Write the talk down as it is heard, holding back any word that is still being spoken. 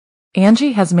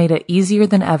Angie has made it easier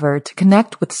than ever to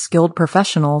connect with skilled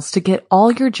professionals to get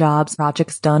all your jobs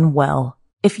projects done well.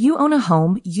 If you own a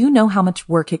home, you know how much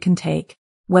work it can take,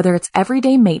 whether it's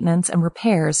everyday maintenance and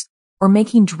repairs or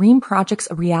making dream projects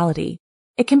a reality.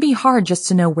 It can be hard just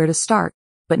to know where to start,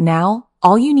 but now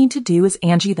all you need to do is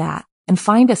Angie that and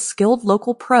find a skilled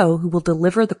local pro who will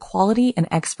deliver the quality and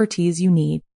expertise you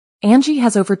need. Angie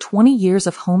has over 20 years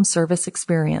of home service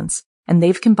experience, and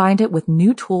they've combined it with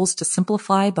new tools to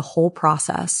simplify the whole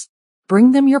process.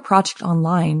 Bring them your project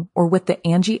online or with the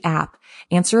Angie app,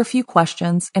 answer a few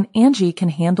questions, and Angie can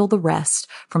handle the rest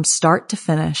from start to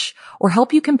finish, or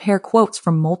help you compare quotes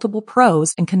from multiple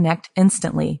pros and connect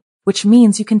instantly, which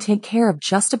means you can take care of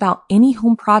just about any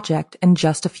home project in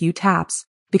just a few taps.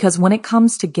 Because when it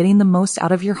comes to getting the most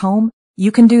out of your home,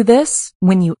 you can do this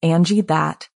when you Angie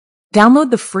that.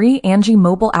 Download the free Angie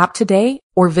mobile app today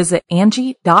or visit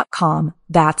Angie.com.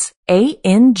 That's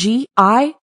ANGI.com.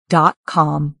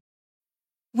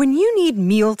 When you need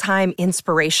mealtime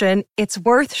inspiration, it's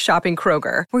worth shopping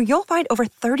Kroger, where you'll find over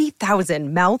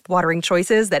 30,000 mouth-watering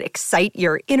choices that excite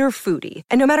your inner foodie.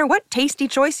 And no matter what tasty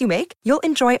choice you make, you'll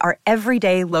enjoy our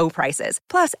everyday low prices,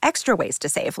 plus extra ways to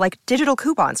save, like digital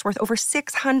coupons worth over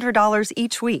 $600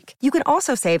 each week. You can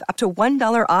also save up to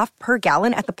 $1 off per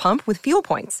gallon at the pump with fuel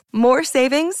points. More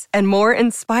savings and more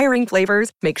inspiring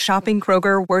flavors make shopping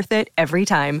Kroger worth it every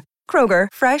time. Kroger,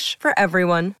 fresh for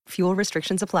everyone. Fuel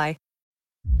restrictions apply.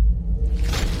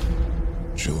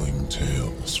 Chilling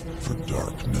tales for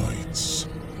dark nights.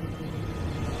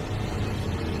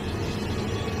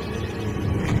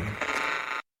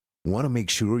 Want to make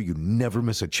sure you never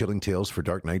miss a Chilling Tales for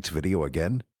Dark Nights video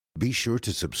again? Be sure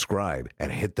to subscribe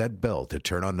and hit that bell to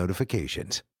turn on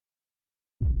notifications.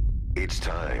 It's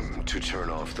time to turn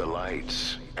off the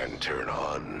lights and turn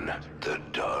on the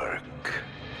dark.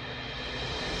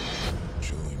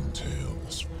 Chilling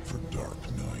tales for dark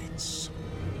nights.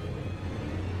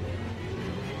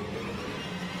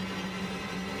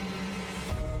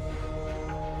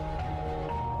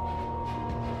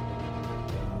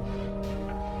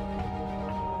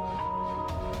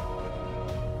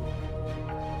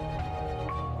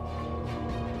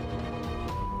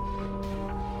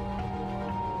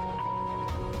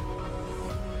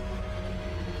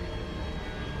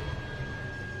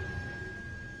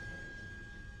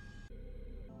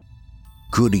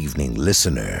 Good evening,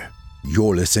 listener.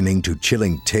 You're listening to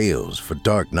Chilling Tales for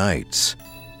Dark Nights.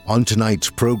 On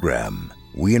tonight's program,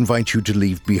 we invite you to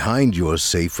leave behind your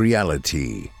safe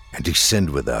reality and descend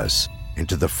with us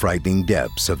into the frightening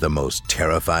depths of the most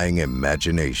terrifying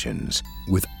imaginations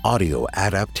with audio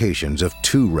adaptations of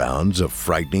 2 rounds of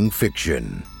frightening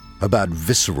fiction about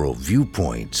visceral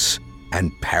viewpoints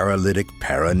and paralytic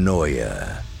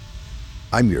paranoia.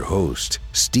 I'm your host,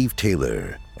 Steve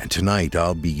Taylor, and tonight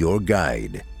I'll be your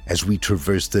guide as we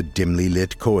traverse the dimly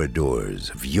lit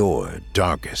corridors of your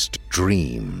darkest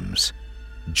dreams.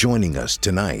 Joining us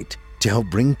tonight to help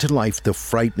bring to life the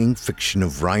frightening fiction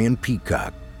of Ryan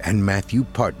Peacock and Matthew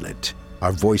Bartlett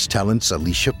are voice talents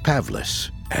Alicia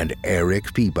Pavlis and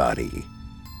Eric Peabody.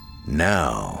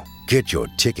 Now, get your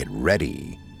ticket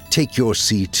ready, take your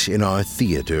seat in our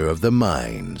theater of the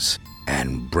minds,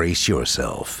 and brace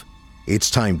yourself.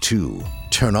 It's time to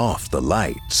turn off the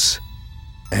lights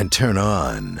and turn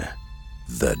on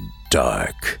the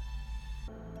dark.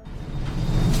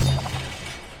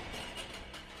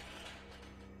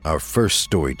 Our first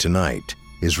story tonight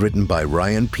is written by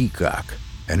Ryan Peacock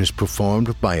and is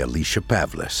performed by Alicia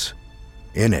Pavlis.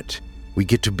 In it, we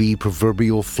get to be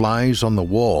proverbial flies on the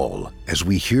wall as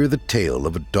we hear the tale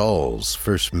of a doll's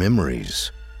first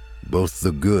memories, both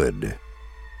the good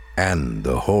and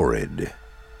the horrid.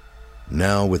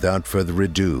 Now, without further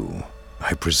ado,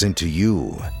 I present to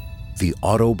you the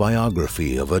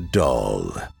autobiography of a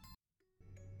doll.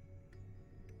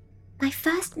 My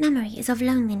first memory is of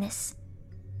loneliness,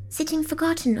 sitting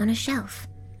forgotten on a shelf,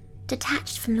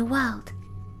 detached from the world,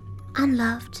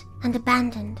 unloved and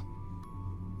abandoned.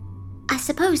 I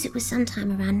suppose it was sometime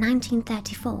around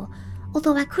 1934,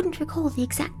 although I couldn't recall the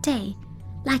exact day.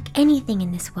 Like anything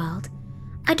in this world,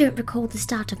 I don't recall the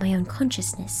start of my own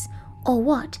consciousness, or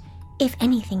what, if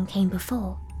anything, came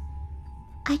before.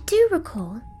 I do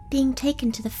recall being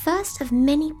taken to the first of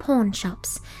many pawn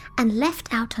shops and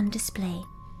left out on display,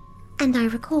 and I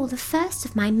recall the first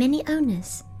of my many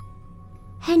owners.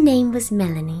 Her name was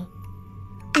Melanie,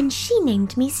 and she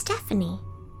named me Stephanie.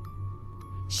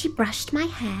 She brushed my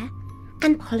hair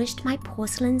and polished my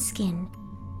porcelain skin.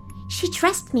 She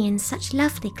dressed me in such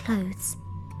lovely clothes,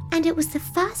 and it was the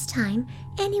first time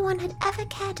anyone had ever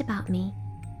cared about me.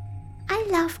 I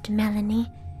loved Melanie.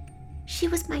 She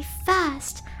was my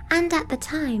first, and at the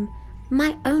time,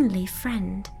 my only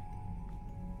friend.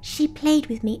 She played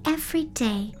with me every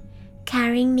day,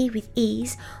 carrying me with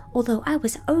ease, although I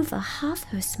was over half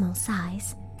her small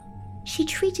size. She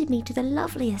treated me to the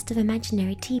loveliest of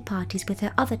imaginary tea parties with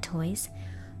her other toys,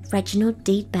 Reginald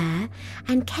D. Bear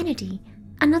and Kennedy,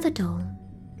 another doll.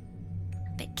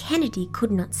 But Kennedy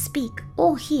could not speak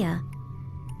or hear.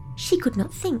 She could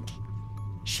not think.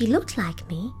 She looked like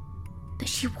me, but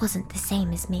she wasn't the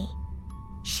same as me.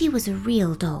 She was a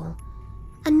real doll,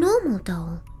 a normal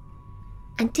doll,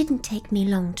 and didn't take me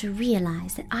long to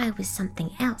realize that I was something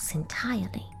else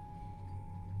entirely.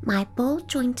 My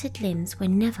ball-jointed limbs were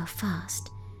never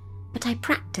fast, but I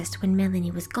practiced when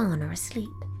Melanie was gone or asleep.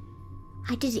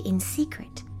 I did it in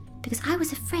secret because I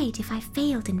was afraid if I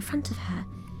failed in front of her,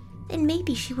 then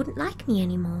maybe she wouldn't like me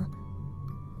anymore.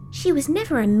 She was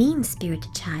never a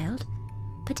mean-spirited child,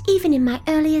 but even in my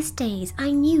earliest days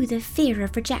I knew the fear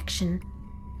of rejection.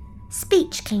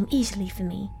 Speech came easily for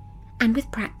me, and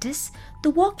with practice, the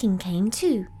walking came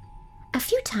too. A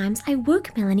few times I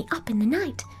woke Melanie up in the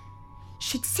night.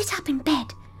 She'd sit up in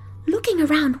bed, looking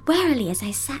around warily as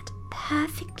I sat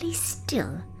perfectly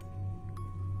still.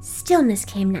 Stillness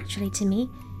came naturally to me.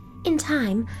 In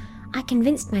time, I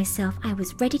convinced myself I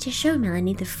was ready to show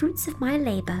Melanie the fruits of my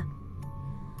labor.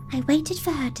 I waited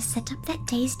for her to set up that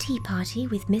day's tea party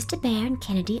with Mr. Bear and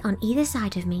Kennedy on either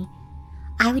side of me.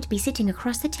 I would be sitting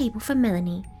across the table from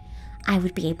Melanie. I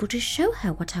would be able to show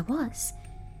her what I was,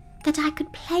 that I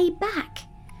could play back,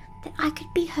 that I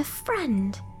could be her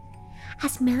friend.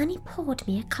 As Melanie poured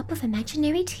me a cup of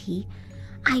imaginary tea,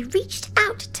 I reached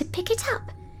out to pick it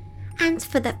up, and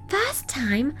for the first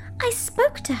time I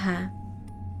spoke to her.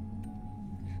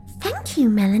 "Thank you,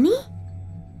 Melanie."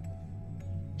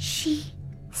 She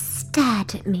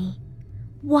stared at me,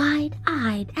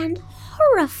 wide-eyed and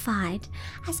horrified,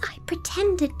 as I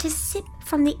pretended to sip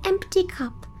from the empty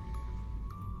cup.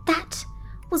 That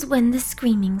was when the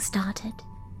screaming started.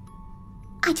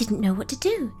 I didn't know what to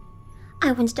do.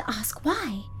 I wanted to ask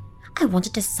why. I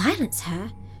wanted to silence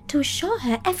her, to assure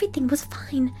her everything was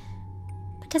fine.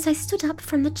 But as I stood up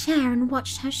from the chair and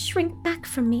watched her shrink back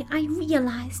from me, I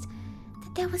realized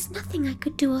that there was nothing I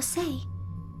could do or say.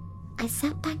 I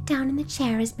sat back down in the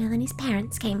chair as Melanie's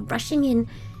parents came rushing in,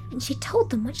 and she told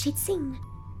them what she'd seen.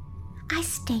 I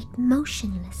stayed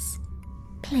motionless,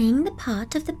 playing the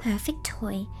part of the perfect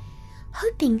toy,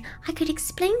 hoping I could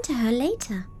explain to her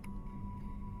later.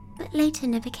 But later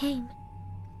never came.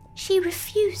 She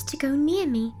refused to go near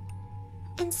me,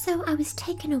 and so I was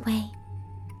taken away,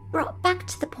 brought back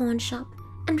to the pawn shop,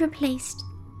 and replaced.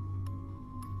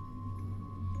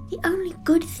 The only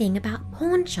good thing about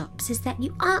pawn shops is that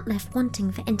you aren't left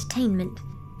wanting for entertainment.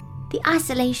 The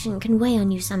isolation can weigh on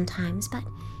you sometimes, but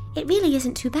it really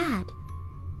isn't too bad.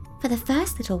 For the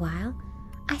first little while,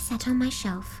 I sat on my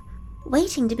shelf,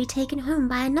 waiting to be taken home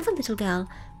by another little girl,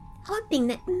 hoping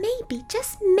that maybe,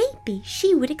 just maybe,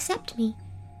 she would accept me.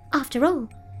 After all,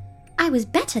 I was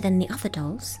better than the other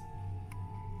dolls.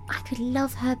 I could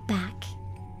love her back,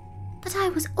 but I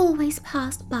was always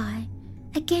passed by,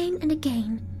 again and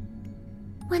again.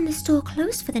 When the store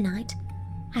closed for the night,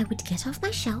 I would get off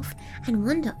my shelf and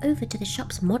wander over to the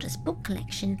shop's modest book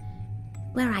collection,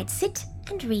 where I'd sit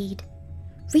and read.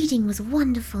 Reading was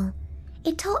wonderful.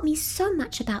 It taught me so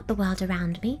much about the world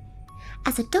around me.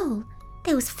 As a doll,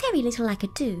 there was very little I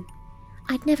could do.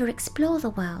 I'd never explore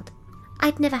the world.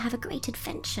 I'd never have a great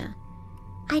adventure.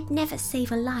 I'd never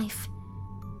save a life.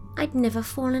 I'd never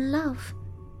fall in love.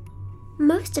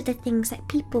 Most of the things that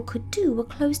people could do were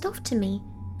closed off to me.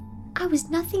 I was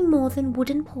nothing more than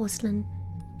wooden porcelain,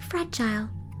 fragile,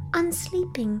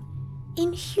 unsleeping,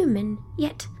 inhuman,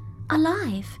 yet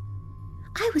alive.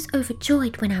 I was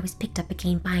overjoyed when I was picked up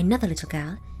again by another little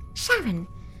girl, Sharon,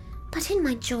 but in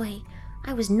my joy,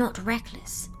 I was not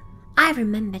reckless. I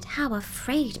remembered how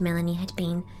afraid Melanie had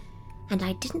been, and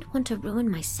I didn't want to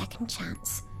ruin my second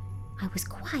chance. I was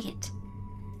quiet.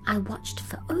 I watched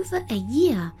for over a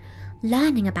year,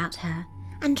 learning about her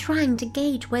and trying to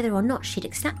gauge whether or not she'd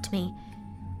accept me.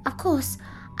 Of course,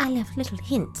 I left little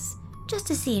hints, just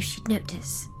to see if she'd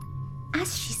notice.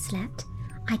 As she slept,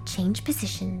 I'd change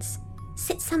positions,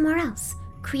 sit somewhere else,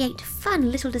 create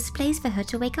fun little displays for her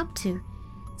to wake up to.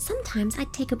 Sometimes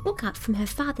I'd take a book out from her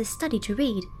father's study to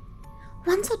read.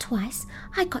 Once or twice,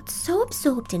 I got so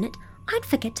absorbed in it, I'd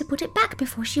forget to put it back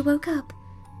before she woke up.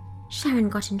 Sharon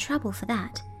got in trouble for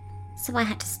that, so I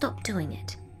had to stop doing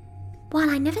it. While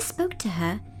I never spoke to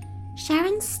her,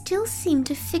 Sharon still seemed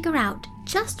to figure out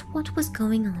just what was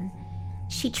going on.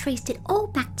 She traced it all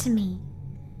back to me.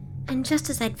 And just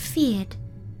as I'd feared,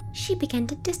 she began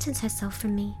to distance herself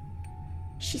from me.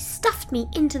 She stuffed me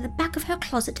into the back of her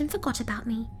closet and forgot about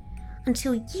me.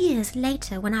 until years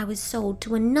later when I was sold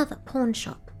to another pawn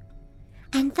shop.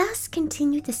 And thus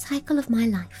continued the cycle of my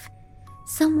life.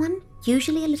 Someone,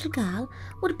 usually a little girl,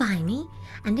 would buy me,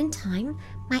 and in time,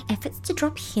 my efforts to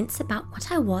drop hints about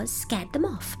what I was scared them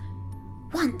off.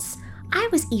 Once, I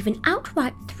was even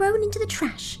outright thrown into the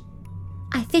trash.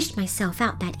 I fished myself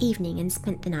out that evening and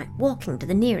spent the night walking to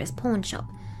the nearest pawn shop,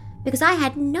 because I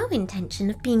had no intention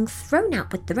of being thrown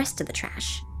out with the rest of the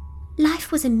trash.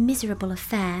 Life was a miserable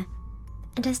affair,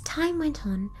 and as time went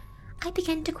on, I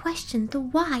began to question the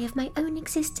why of my own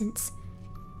existence.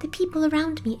 The people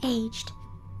around me aged.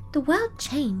 The world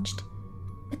changed.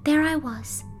 But there I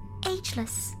was,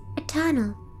 ageless,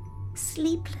 eternal,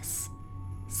 sleepless,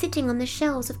 sitting on the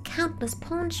shelves of countless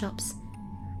pawn shops.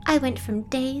 I went from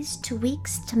days to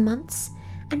weeks to months,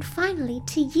 and finally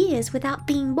to years without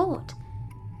being bought.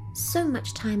 So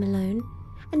much time alone,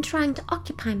 and trying to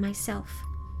occupy myself.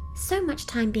 So much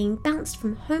time being bounced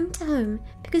from home to home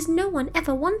because no one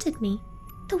ever wanted me.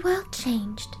 The world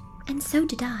changed, and so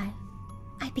did I.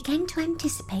 I began to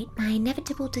anticipate my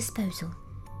inevitable disposal.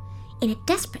 In a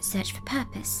desperate search for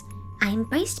purpose, I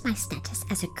embraced my status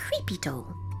as a creepy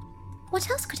doll. What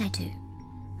else could I do?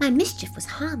 My mischief was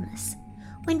harmless.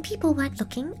 When people weren't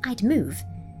looking, I'd move.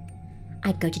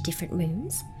 I'd go to different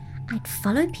rooms. I'd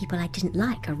follow people I didn't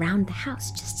like around the house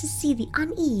just to see the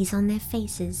unease on their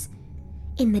faces.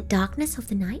 In the darkness of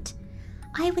the night,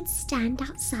 I would stand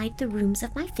outside the rooms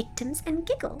of my victims and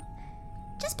giggle,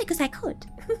 just because I could.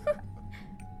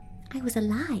 I was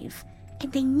alive,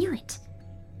 and they knew it.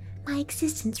 My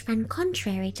existence ran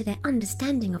contrary to their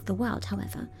understanding of the world,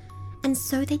 however, and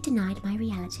so they denied my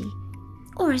reality,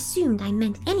 or assumed I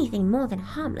meant anything more than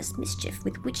harmless mischief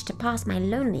with which to pass my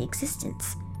lonely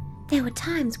existence. There were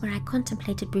times where I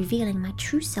contemplated revealing my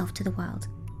true self to the world.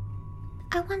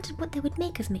 I wondered what they would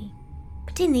make of me,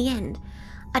 but in the end,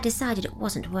 I decided it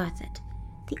wasn't worth it.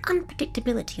 The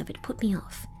unpredictability of it put me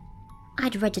off.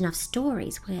 I'd read enough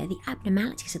stories where the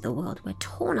abnormalities of the world were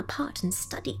torn apart and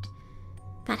studied.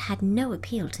 That had no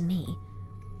appeal to me.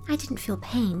 I didn't feel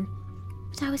pain,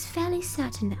 but I was fairly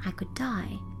certain that I could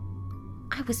die.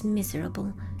 I was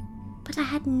miserable, but I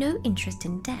had no interest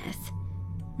in death.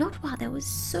 Not while there was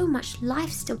so much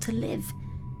life still to live.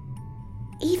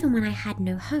 Even when I had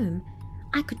no home,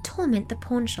 I could torment the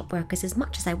pawn shop workers as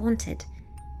much as I wanted.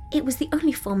 It was the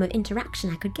only form of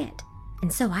interaction I could get,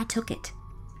 and so I took it.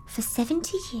 For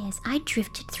 70 years, I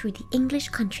drifted through the English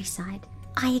countryside.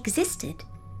 I existed.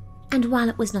 And while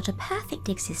it was not a perfect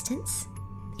existence,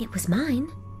 it was mine.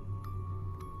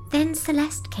 Then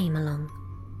Celeste came along.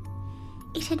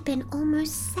 It had been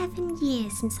almost 7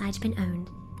 years since I'd been owned.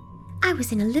 I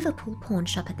was in a Liverpool pawn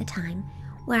shop at the time,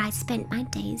 where I spent my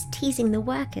days teasing the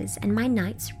workers and my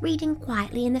nights reading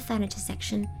quietly in the furniture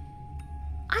section.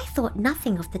 I thought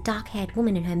nothing of the dark-haired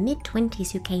woman in her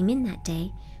mid-20s who came in that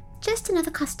day. Just another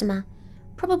customer,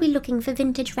 probably looking for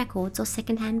vintage records or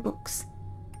second-hand books.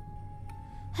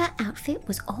 Her outfit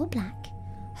was all black,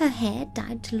 her hair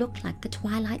dyed to look like the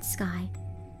twilight sky.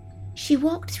 She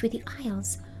walked through the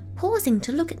aisles, pausing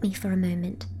to look at me for a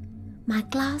moment. My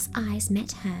glass eyes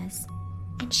met hers,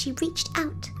 and she reached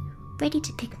out, ready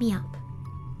to pick me up.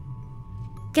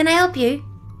 "Can I help you?"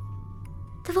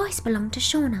 The voice belonged to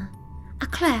Shauna, a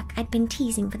clerk I'd been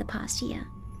teasing for the past year.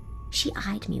 She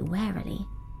eyed me warily.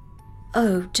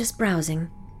 "Oh, just browsing,"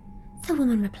 the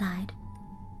woman replied.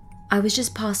 "I was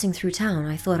just passing through town.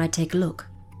 I thought I'd take a look."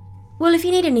 "Well, if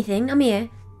you need anything, I'm here,"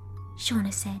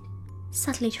 Shauna said,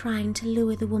 subtly trying to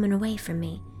lure the woman away from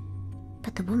me.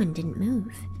 But the woman didn't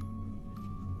move.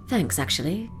 "Thanks,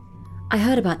 actually. I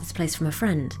heard about this place from a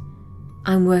friend.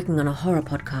 I'm working on a horror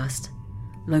podcast,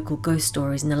 local ghost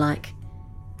stories and the like.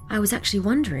 I was actually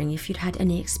wondering if you'd had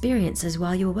any experiences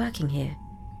while you were working here."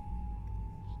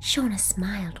 Shauna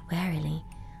smiled warily,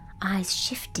 eyes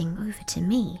shifting over to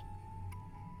me.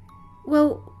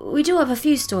 "Well, we do have a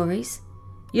few stories.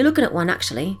 You're looking at one,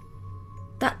 actually.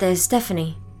 That there's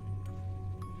Stephanie."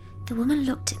 The woman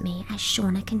looked at me as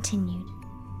Shauna continued.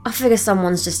 "I figure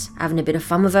someone's just having a bit of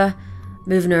fun with her,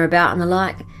 moving her about and the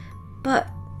like, but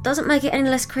doesn't make it any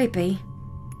less creepy."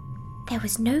 There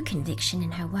was no conviction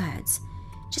in her words,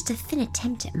 just a thin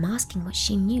attempt at masking what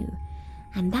she knew,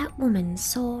 and that woman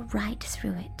saw right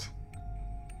through it.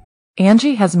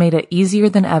 Angie has made it easier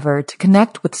than ever to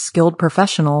connect with skilled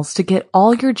professionals to get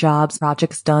all your jobs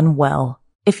projects done well.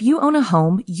 If you own a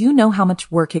home, you know how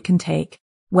much work it can take,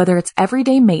 whether it's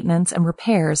everyday maintenance and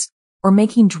repairs or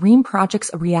making dream projects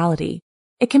a reality.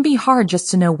 It can be hard just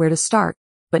to know where to start,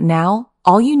 but now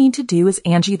all you need to do is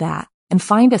Angie that and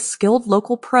find a skilled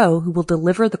local pro who will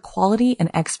deliver the quality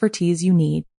and expertise you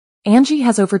need. Angie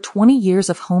has over 20 years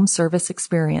of home service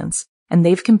experience, and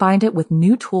they've combined it with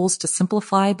new tools to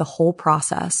simplify the whole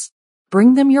process.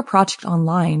 Bring them your project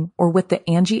online or with the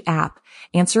Angie app,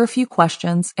 answer a few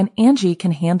questions, and Angie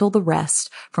can handle the rest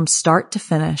from start to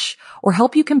finish, or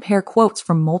help you compare quotes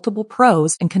from multiple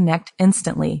pros and connect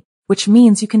instantly, which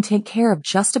means you can take care of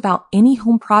just about any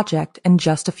home project in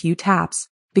just a few taps.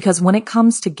 Because when it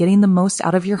comes to getting the most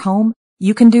out of your home,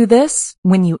 you can do this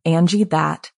when you Angie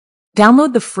that.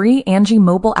 Download the free Angie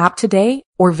mobile app today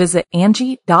or visit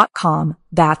Angie.com.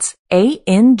 That's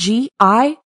ANGI.com.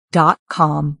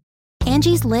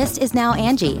 Angie's List is now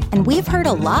Angie, and we've heard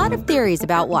a lot of theories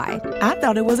about why. I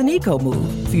thought it was an eco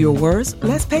move. Fewer words,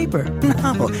 less paper.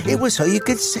 No, it was so you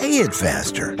could say it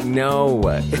faster. No,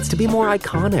 it's to be more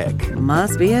iconic.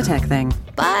 Must be a tech thing.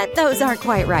 But those aren't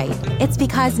quite right. It's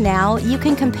because now you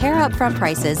can compare upfront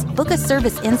prices, book a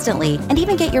service instantly, and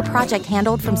even get your project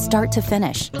handled from start to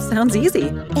finish. Sounds easy.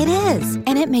 It is,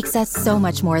 and it makes us so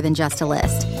much more than just a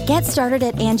list. Get started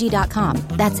at Angie.com.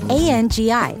 That's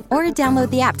ANGI, or download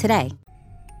the app today.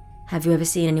 Have you ever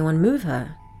seen anyone move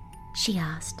her? She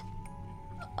asked.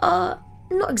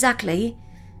 Not exactly.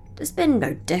 There's been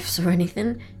no deaths or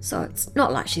anything, so it's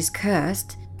not like she's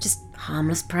cursed. Just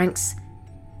harmless pranks.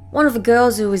 One of the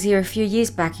girls who was here a few years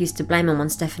back used to blame them on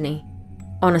Stephanie.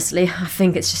 Honestly, I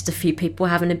think it's just a few people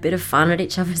having a bit of fun at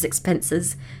each other's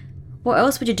expenses. What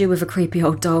else would you do with a creepy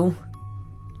old doll?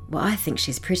 Well, I think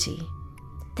she's pretty,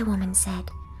 the woman said,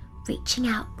 reaching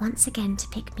out once again to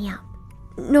pick me up.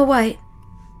 No, wait.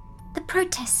 The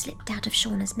protest slipped out of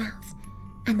Shauna's mouth,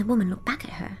 and the woman looked back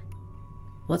at her.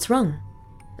 What's wrong?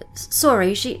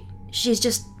 Sorry, she's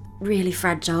just really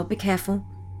fragile. Be careful.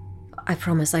 I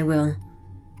promise I will,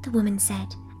 the woman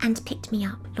said, and picked me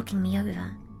up, looking me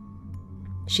over.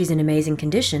 She's in amazing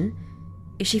condition.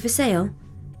 Is she for sale?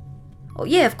 Oh,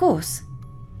 yeah, of course.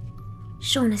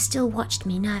 Shauna still watched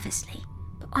me nervously,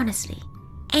 but honestly,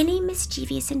 any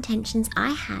mischievous intentions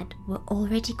I had were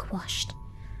already quashed.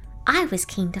 I was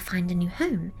keen to find a new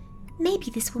home. Maybe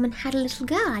this woman had a little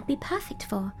girl I'd be perfect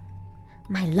for.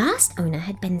 My last owner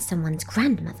had been someone's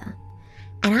grandmother,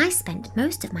 and I spent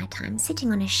most of my time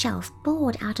sitting on a shelf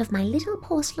bored out of my little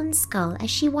porcelain skull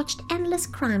as she watched endless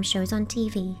crime shows on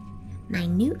TV. My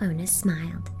new owner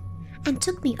smiled and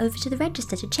took me over to the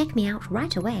register to check me out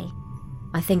right away.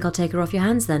 I think I'll take her off your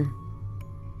hands then.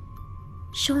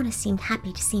 Shauna seemed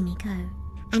happy to see me go,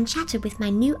 and chatted with my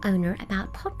new owner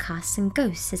about podcasts and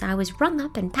ghosts as I was rung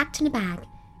up and packed in a bag.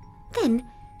 Then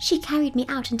she carried me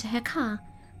out into her car,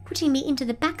 putting me into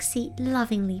the back seat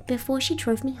lovingly before she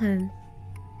drove me home.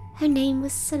 Her name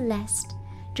was Celeste.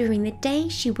 During the day,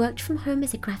 she worked from home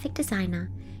as a graphic designer.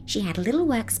 She had a little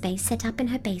workspace set up in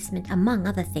her basement, among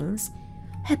other things.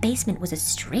 Her basement was a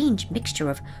strange mixture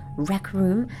of rec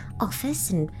room,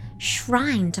 office, and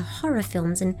shrine to horror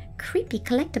films and creepy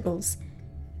collectibles.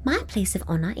 My place of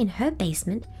honor in her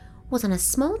basement was on a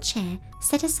small chair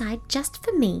set aside just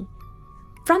for me.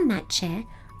 From that chair,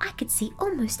 I could see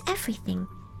almost everything.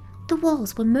 The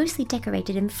walls were mostly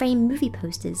decorated in framed movie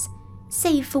posters,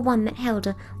 save for one that held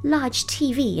a large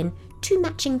TV and 2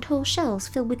 matching tall shelves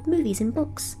filled with movies and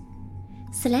books.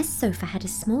 Celeste's sofa had a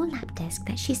small lap desk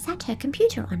that she sat her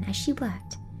computer on as she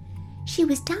worked. She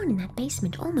was down in that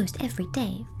basement almost every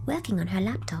day, working on her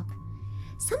laptop.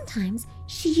 Sometimes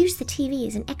she used the TV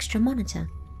as an extra monitor,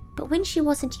 but when she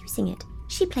wasn't using it,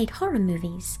 she played horror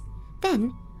movies.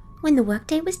 Then, when the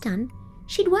workday was done,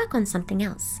 she'd work on something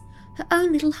else, her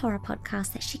own little horror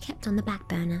podcast that she kept on the back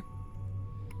burner.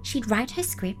 She'd write her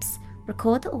scripts,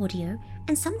 record the audio,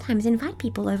 and sometimes invite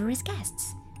people over as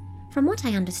guests. From what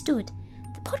I understood,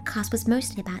 the podcast was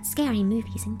mostly about scary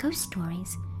movies and ghost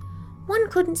stories. One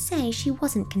couldn't say she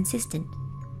wasn't consistent,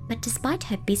 but despite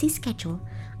her busy schedule,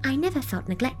 I never felt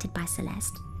neglected by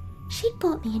Celeste. She'd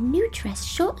bought me a new dress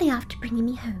shortly after bringing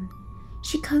me home.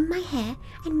 She combed my hair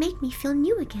and made me feel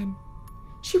new again.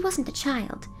 She wasn't a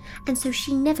child, and so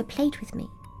she never played with me.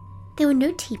 There were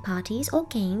no tea parties or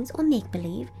games or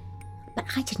make-believe, but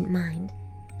I didn't mind.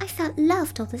 I felt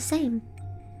loved all the same.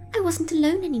 I wasn't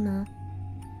alone anymore.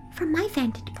 From my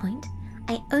vantage point,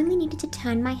 I only needed to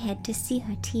turn my head to see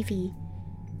her TV.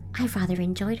 I rather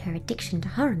enjoyed her addiction to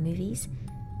horror movies,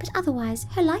 but otherwise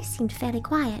her life seemed fairly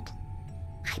quiet.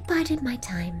 I bided my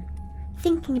time,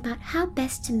 thinking about how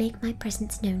best to make my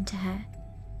presence known to her.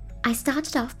 I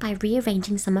started off by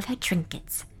rearranging some of her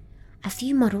trinkets, a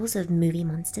few models of movie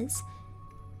monsters.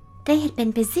 They had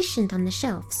been positioned on the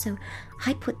shelf, so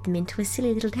I put them into a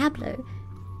silly little tableau.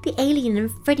 The alien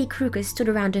and Freddy Krueger stood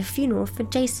around a funeral for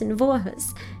Jason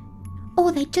Voorhees.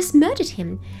 Or they'd just murdered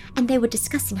him, and they were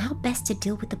discussing how best to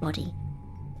deal with the body.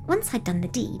 Once I'd done the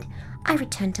deed, I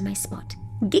returned to my spot,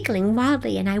 giggling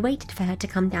wildly, and I waited for her to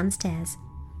come downstairs.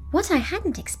 What I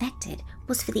hadn't expected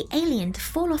was for the alien to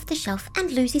fall off the shelf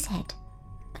and lose his head.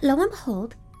 But lo and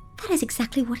behold, that is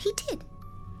exactly what he did.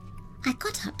 I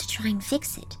got up to try and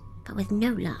fix it, but with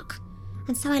no luck,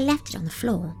 and so I left it on the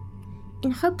floor,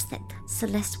 in hopes that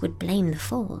Celeste would blame the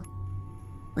fall.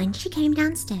 When she came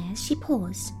downstairs, she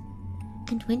paused,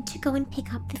 and went to go and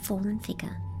pick up the fallen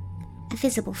figure. A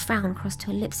visible frown crossed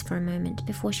her lips for a moment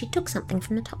before she took something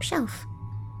from the top shelf.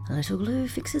 "A little glue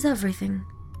fixes everything,"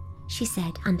 she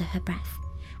said under her breath,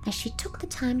 as she took the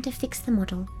time to fix the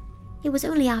model. It was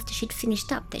only after she'd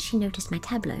finished up that she noticed my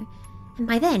tableau, and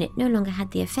by then it no longer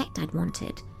had the effect I'd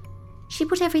wanted. She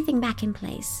put everything back in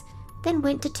place, then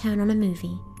went to turn on a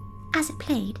movie. As it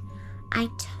played, I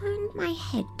turned my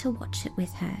head to watch it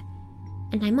with her,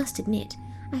 and I must admit,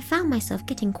 I found myself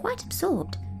getting quite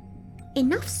absorbed.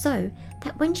 Enough so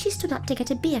that when she stood up to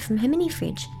get a beer from her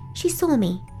mini-fridge, she saw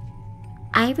me.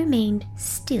 I remained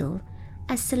still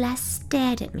as Celeste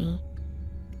stared at me,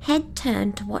 head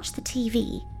turned to watch the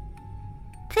TV.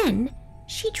 Then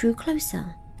she drew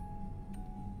closer.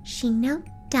 She knelt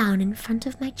down in front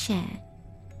of my chair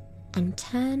and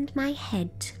turned my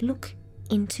head to look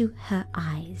into her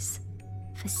eyes.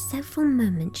 For several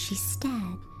moments she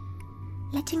stared,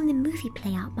 letting the movie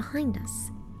play out behind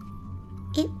us.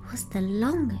 It was the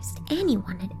longest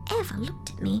anyone had ever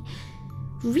looked at me,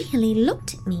 really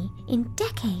looked at me, in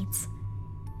decades.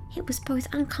 It was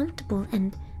both uncomfortable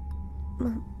and,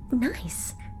 well,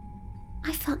 nice.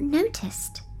 I felt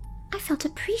noticed. I felt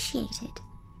appreciated.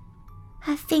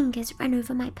 Her fingers ran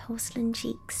over my porcelain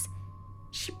cheeks.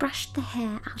 She brushed the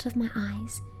hair out of my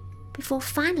eyes before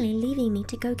finally leaving me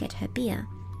to go get her beer.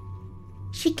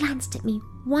 She glanced at me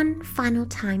one final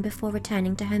time before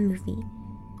returning to her movie.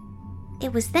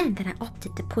 It was then that I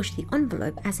opted to push the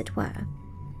envelope, as it were.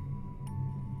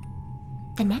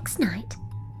 The next night,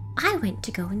 I went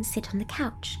to go and sit on the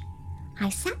couch. I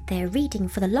sat there reading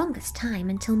for the longest time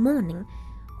until morning,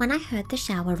 when I heard the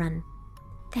shower run.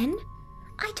 Then,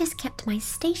 I just kept my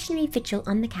stationary vigil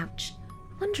on the couch,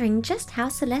 wondering just how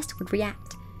Celeste would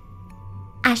react.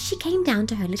 As she came down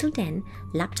to her little den,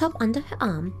 laptop under her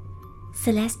arm,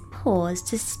 Celeste paused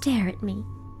to stare at me.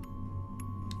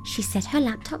 She set her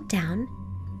laptop down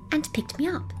and picked me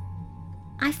up.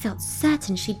 I felt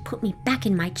certain she'd put me back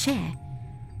in my chair,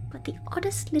 but the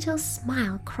oddest little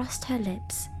smile crossed her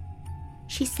lips.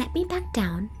 She set me back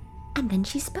down, and then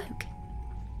she spoke.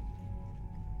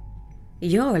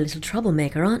 "You're a little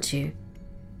troublemaker, aren't you?"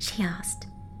 she asked.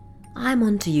 "I'm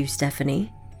on to you,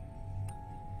 Stephanie."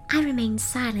 I remained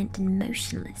silent and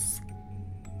motionless.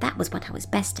 That was what I was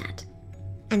best at,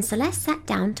 and Celeste sat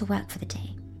down to work for the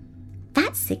day.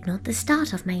 That signaled the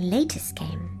start of my latest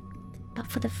game. But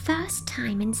for the first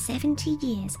time in 70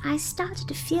 years, I started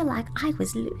to feel like I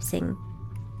was losing,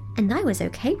 and I was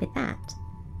okay with that.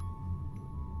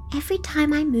 Every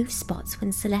time I moved spots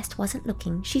when Celeste wasn't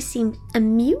looking, she seemed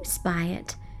amused by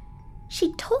it.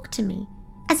 She'd talk to me,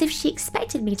 as if she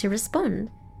expected me to respond.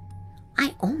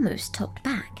 I almost talked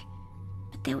back,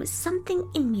 but there was something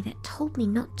in me that told me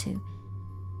not to.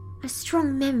 A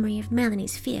strong memory of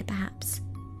Melanie's fear, perhaps.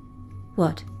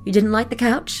 "What, you didn't like the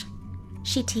couch?"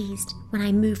 she teased when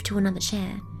I moved to another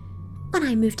chair. When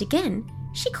I moved again,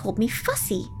 she called me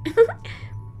fussy.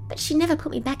 But she never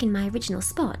put me back in my original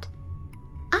spot.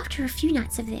 After a few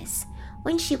nights of this,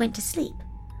 when she went to sleep,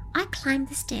 I climbed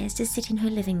the stairs to sit in her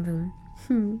living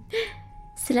room.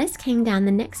 Celeste came down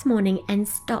the next morning and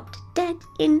stopped dead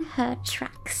in her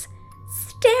tracks,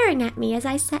 staring at me as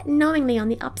I sat knowingly on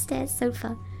the upstairs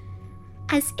sofa,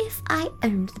 as if I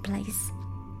owned the place.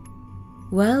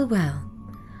 "Well, well,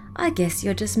 I guess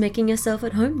you're just making yourself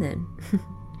at home then,"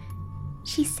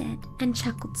 she said and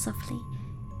chuckled softly.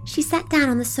 She sat down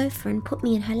on the sofa and put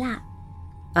me in her lap.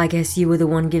 "I guess you were the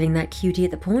one giving that cutie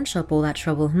at the pawn shop all that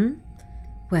trouble,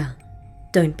 Well,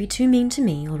 don't be too mean to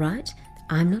me, all right?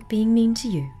 I'm not being mean to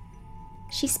you."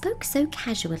 She spoke so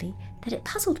casually that it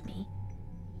puzzled me.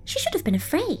 She should have been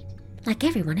afraid, like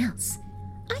everyone else.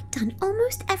 I'd done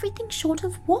almost everything short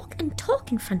of walk and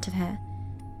talk in front of her,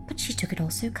 but she took it all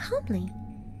so calmly.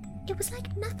 It was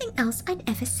like nothing else I'd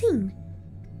ever seen.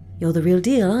 "You're the real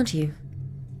deal, aren't you?"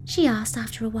 she asked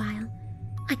after a while.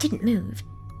 I didn't move.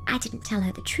 I didn't tell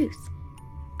her the truth.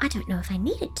 I don't know if I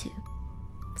needed to.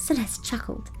 Celeste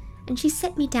chuckled, and she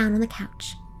set me down on the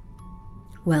couch.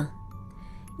 "Well,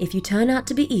 if you turn out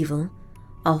to be evil,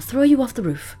 I'll throw you off the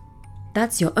roof.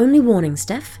 That's your only warning,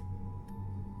 Steph."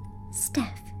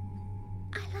 Steph.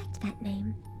 I liked that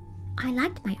name. I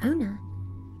liked my owner.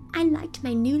 I liked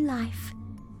my new life.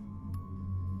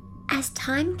 As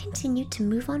time continued to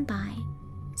move on by,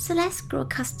 Celeste grew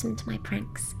accustomed to my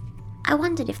pranks. I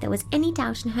wondered if there was any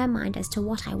doubt in her mind as to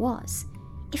what I was,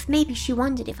 if maybe she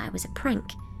wondered if I was a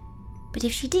prank. But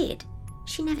if she did,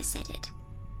 she never said it.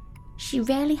 She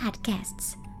rarely had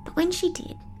guests, but when she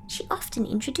did, she often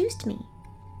introduced me.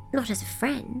 Not as a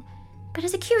friend, but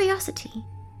as a curiosity.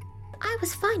 I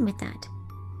was fine with that.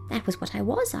 That was what I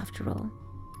was, after all.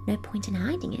 No point in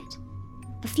hiding it.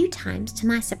 A few times, to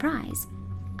my surprise,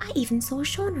 I even saw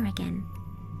Shauna again.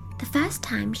 The first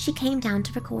time, she came down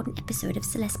to record an episode of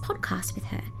Celeste's podcast with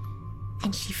her,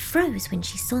 and she froze when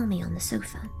she saw me on the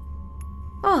sofa.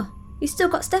 "Oh, you still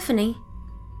got Stephanie?"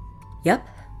 "Yep.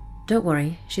 Don't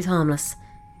worry, she's harmless,"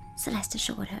 Celeste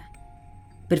assured her.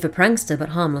 "Bit of a prankster, but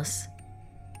harmless."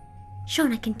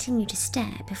 Shauna continued to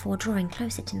stare before drawing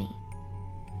closer to me.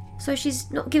 "So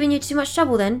she's not giving you too much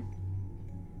trouble then?"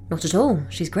 "Not at all.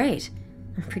 She's great.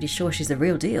 I'm pretty sure she's the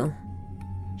real deal."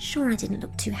 Shauna didn't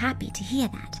look too happy to hear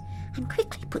that, and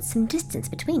quickly put some distance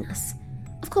between us.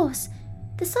 Of course,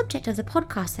 the subject of the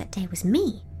podcast that day was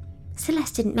me.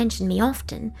 Celeste didn't mention me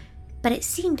often, but it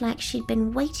seemed like she'd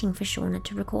been waiting for Shauna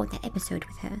to record that episode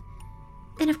with her.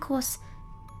 Then, of course,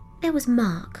 there was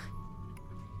Mark.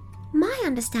 My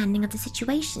understanding of the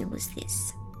situation was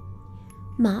this.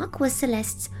 Mark was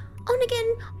Celeste's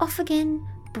on-again, off-again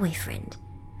boyfriend.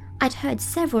 I'd heard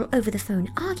several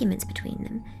over-the-phone arguments between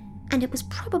them, and it was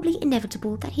probably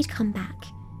inevitable that he'd come back.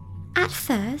 At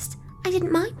first, I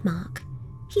didn't mind Mark.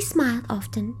 He smiled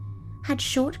often, had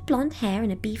short blonde hair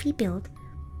and a beefy build.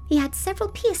 He had several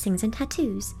piercings and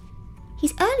tattoos.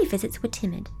 His early visits were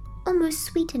timid, almost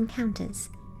sweet encounters.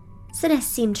 Celeste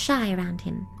seemed shy around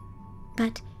him,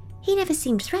 but he never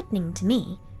seemed threatening to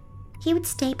me. He would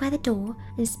stay by the door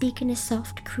and speak in a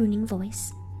soft, crooning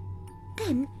voice.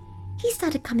 Then, he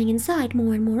started coming inside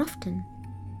more and more often.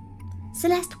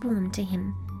 Celeste warmed to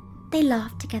him. They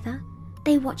laughed together.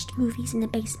 They watched movies in the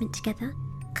basement together,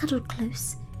 cuddled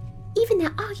close. Even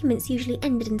their arguments usually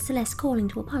ended in Celeste calling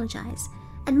to apologize,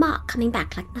 and Mark coming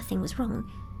back like nothing was wrong.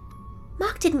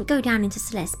 Mark didn't go down into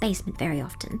Celeste's basement very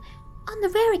often. On the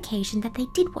rare occasion that they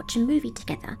did watch a movie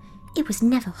together, it was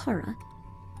never horror.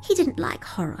 He didn't like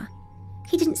horror.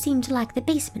 He didn't seem to like the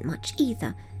basement much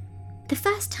either. The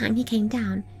first time he came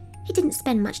down, he didn't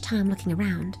spend much time looking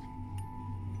around.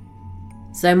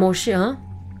 "So more shit, huh?"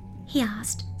 he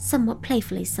asked, somewhat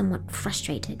playfully, somewhat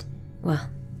frustrated. "Well,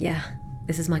 yeah,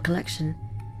 this is my collection,"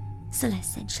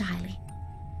 Celeste said shyly.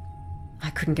 "I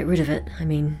couldn't get rid of it. I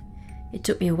mean, it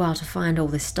took me a while to find all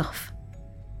this stuff."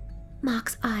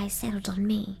 Mark's eyes settled on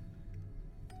me.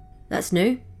 "That's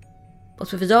new?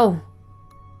 What's with the doll?"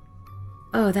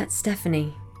 "Oh, that's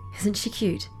Stephanie. Isn't she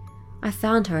cute? I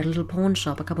found her at a little pawn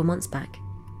shop a couple months back."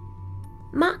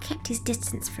 Mark kept his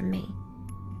distance from me,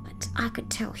 but I could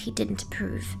tell he didn't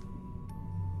approve.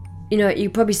 "You know, you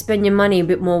probably spend your money a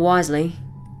bit more wisely."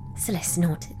 Celeste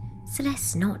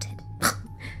snorted.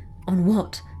 "On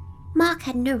what?" Mark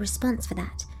had no response for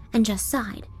that, and just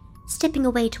sighed, stepping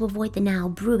away to avoid the now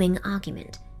brewing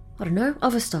argument. "I don't know,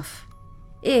 other stuff.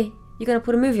 Here, you gonna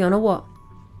put a movie on or what?"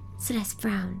 Celeste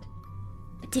frowned,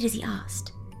 but did as he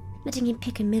asked, letting him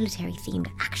pick a military-themed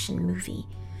action movie,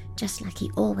 just like he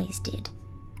always did.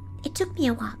 It took me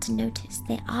a while to notice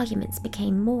their arguments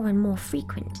became more and more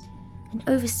frequent, and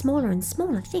over smaller and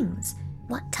smaller things.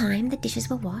 What time the dishes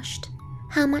were washed,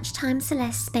 how much time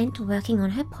Celeste spent working on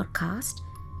her podcast.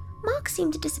 Mark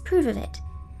seemed to disapprove of it,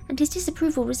 and his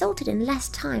disapproval resulted in less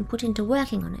time put into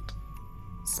working on it.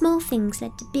 Small things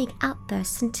led to big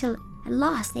outbursts until, at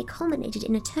last, they culminated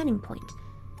in a turning point.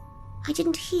 I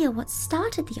didn't hear what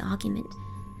started the argument.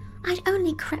 I'd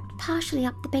only crept partially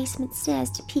up the basement stairs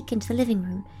to peek into the living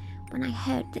room when I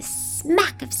heard the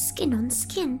smack of skin on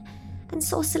skin and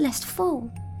saw Celeste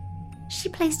fall. She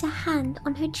placed a hand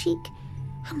on her cheek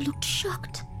and looked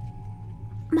shocked.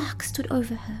 Mark stood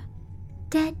over her,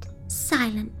 dead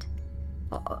silent.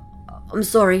 "I'm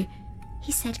sorry,"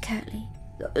 he said curtly.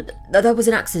 That was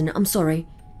an accident. I'm sorry."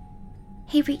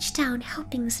 He reached down,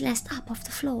 helping Celeste up off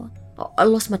the floor. I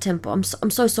lost my temper. I'm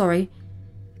so sorry."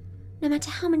 No matter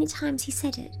how many times he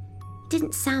said it, it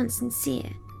didn't sound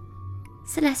sincere.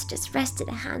 Celeste just rested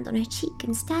a hand on her cheek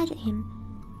and stared at him.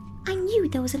 I knew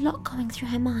there was a lot going through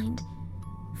her mind.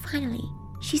 Finally,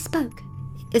 she spoke.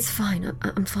 "It's fine.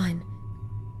 I'm fine."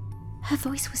 Her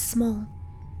voice was small,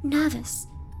 nervous.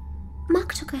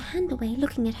 Mark took her hand away,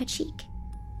 looking at her cheek.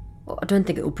 "I don't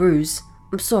think it'll bruise.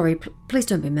 I'm sorry. Please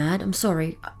don't be mad. I'm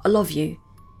sorry. I love you."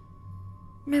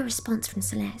 No response from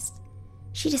Celeste.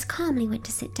 She just calmly went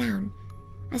to sit down,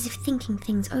 as if thinking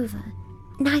things over.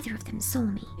 Neither of them saw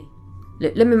me.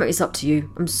 Let me make this up to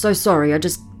you. I'm so sorry.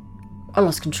 I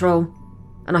lost control,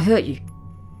 and I hurt you.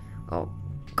 Oh,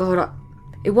 God,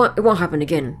 it won't happen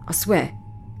again. I swear.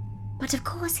 But of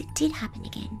course it did happen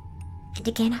again, and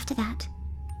again after that.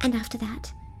 And after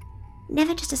that,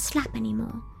 never just a slap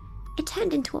anymore. It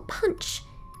turned into a punch.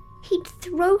 He'd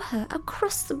throw her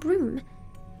across the room.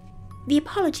 The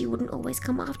apology wouldn't always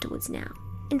come afterwards now.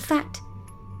 In fact,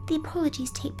 the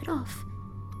apologies tapered off.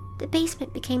 The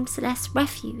basement became Celeste's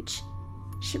refuge.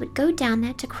 She would go down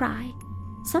there to cry.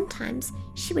 Sometimes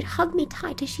she would hug me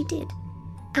tight as she did,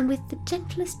 and with the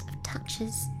gentlest of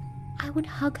touches, I would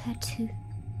hug her too.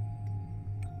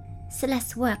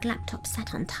 Celeste's work laptop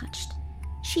sat untouched.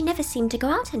 She never seemed to go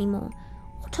out anymore,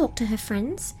 or talk to her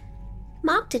friends.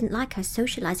 Mark didn't like her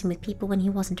socializing with people when he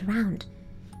wasn't around.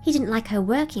 He didn't like her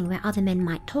working where other men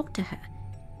might talk to her.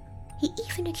 He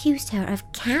even accused her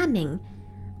of camming,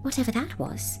 whatever that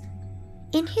was.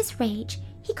 In his rage,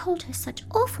 he called her such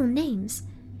awful names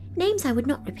I would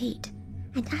not repeat.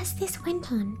 And as this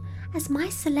went on, as my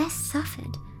Celeste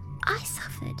suffered, I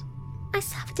suffered. I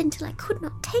suffered until I could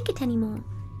not take it anymore.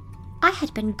 I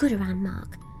had been good around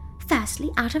Mark,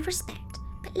 firstly out of respect,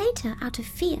 but later out of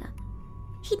fear.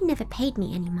 He'd never paid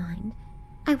me any mind.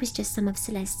 I was just some of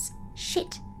Celeste's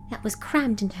shit that was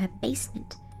crammed into her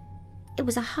basement. It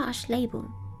was a harsh label,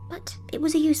 but it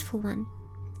was a useful one.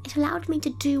 It allowed me to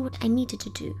do what I needed to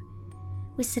do.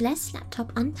 With Celeste's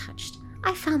laptop untouched,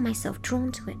 I found myself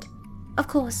drawn to it. Of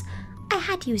course, I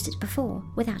had used it before,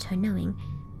 without her knowing,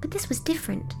 but this was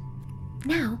different.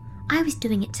 Now, I was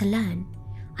doing it to learn.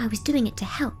 I was doing it to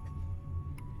help.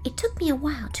 It took me a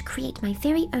while to create my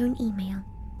very own email.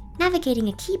 Navigating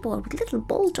a keyboard with little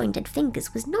ball-jointed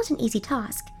fingers was not an easy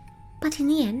task, but in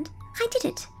the end, I did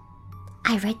it.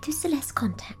 I read through Celeste's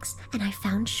contacts, and I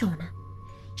found Shauna.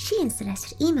 She and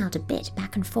Celeste had emailed a bit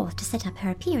back and forth to set up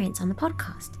her appearance on the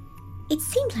podcast. It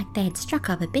seemed like they had struck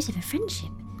up a bit of a friendship.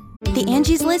 The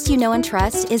Angie's List you know and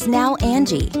trust is now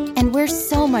Angie, and we're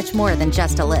so much more than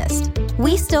just a list.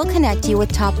 We still connect you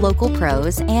with top local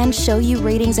pros and show you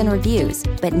ratings and reviews,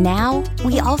 but now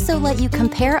we also let you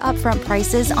compare upfront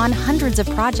prices on hundreds of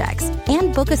projects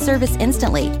and book a service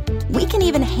instantly. We can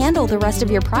even handle the rest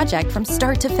of your project from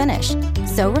start to finish.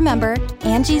 So remember,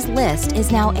 Angie's List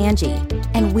is now Angie,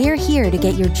 and we're here to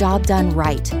get your job done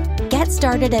right. Get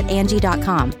started at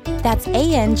Angie.com. That's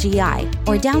ANGI,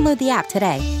 or download the app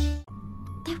today.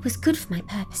 That was good for my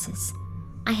purposes.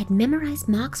 I had memorized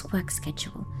Mark's work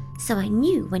schedule, so I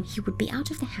knew when he would be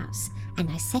out of the house, and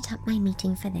I set up my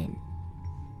meeting for then.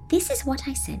 This is what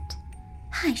I sent.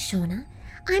 Hi, Shauna.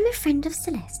 I'm a friend of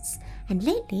Celeste's, and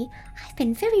lately I've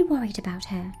been very worried about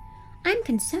her. I'm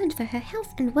concerned for her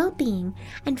health and well-being,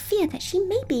 and fear that she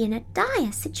may be in a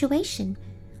dire situation.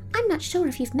 I'm not sure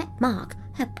if you've met Mark,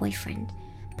 her boyfriend,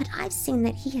 but I've seen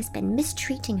that he has been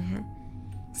mistreating her.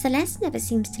 Celeste never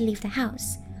seems to leave the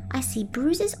house. I see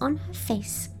bruises on her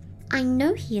face. I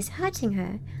know he is hurting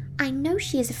her. I know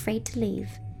she is afraid to leave.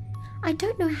 I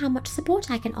don't know how much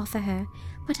support I can offer her,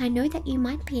 but I know that you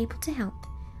might be able to help.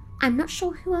 I'm not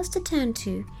sure who else to turn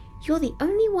to. You're the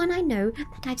only one I know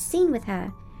that I've seen with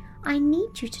her. I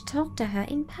need you to talk to her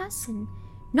in person,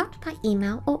 not by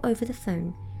email or over the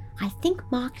phone. I think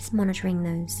Mark is monitoring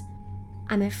those.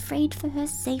 I'm afraid for her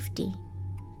safety.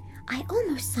 I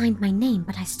almost signed my name,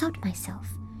 but I stopped myself.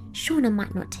 Shauna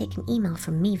might not take an email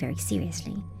from me very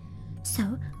seriously.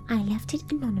 So I left it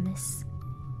anonymous.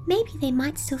 Maybe they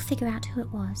might still figure out who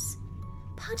it was.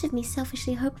 Part of me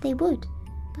selfishly hoped they would,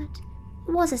 but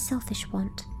it was a selfish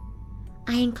want.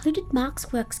 I included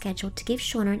Mark's work schedule to give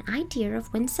Shauna an idea of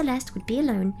when Celeste would be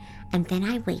alone, and then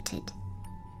I waited.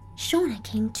 Shauna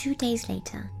came 2 days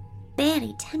later,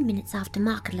 barely 10 minutes after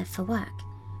Mark had left for work.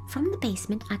 From the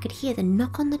basement, I could hear the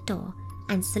knock on the door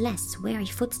and Celeste's wary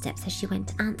footsteps as she went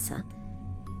to answer.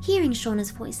 Hearing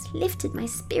Shauna's voice lifted my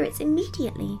spirits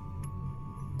immediately.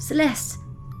 Celeste,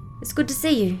 it's good to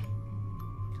see you.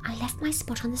 I left my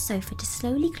spot on the sofa to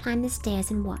slowly climb the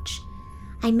stairs and watch.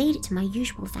 I made it to my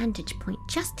usual vantage point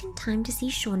just in time to see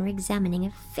Shauna examining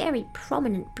a very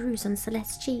prominent bruise on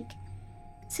Celeste's cheek.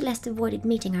 Celeste avoided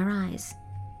meeting her eyes.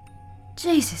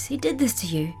 Jesus, he did this to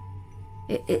you.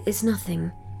 It's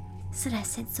nothing,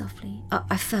 Celeste said softly.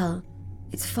 I fell.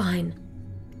 It's fine.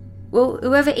 Well,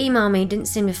 whoever emailed me didn't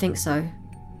seem to think so,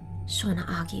 Shauna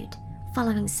argued,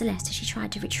 following Celeste as she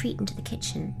tried to retreat into the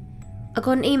kitchen. I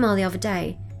got an email the other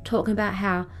day talking about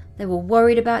how they were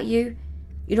worried about you.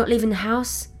 You're not leaving the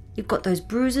house. You've got those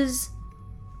bruises.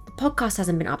 The podcast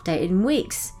hasn't been updated in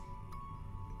weeks.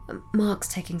 Mark's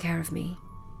taking care of me,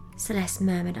 Celeste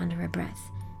murmured under her breath,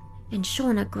 and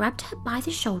Shauna grabbed her by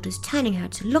the shoulders, turning her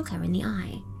to look her in the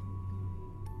eye.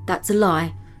 That's a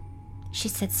lie, she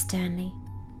said sternly.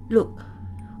 Look,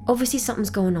 obviously something's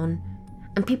going on,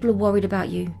 and people are worried about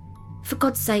you. For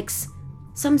God's sakes,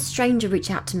 some stranger reached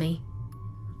out to me.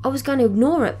 I was going to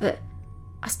ignore it, but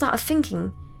I started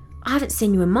thinking, I haven't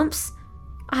seen you in months.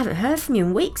 I haven't heard from you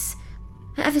in weeks.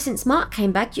 Ever since Mark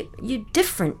came back, you're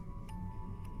different.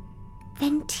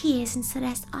 Then tears in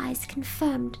Celeste's eyes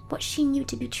confirmed what she knew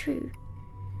to be true,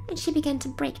 and she began to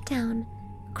break down,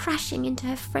 crashing into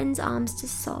her friend's arms to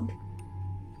sob.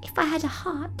 If I had a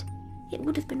heart, it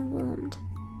would have been warmed.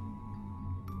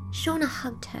 Shauna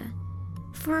hugged her,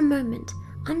 for a moment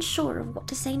unsure of what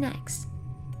to say next.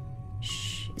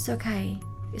 Shh, it's okay.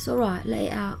 It's alright, let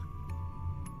it out.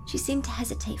 She seemed to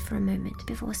hesitate for a moment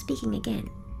before speaking again.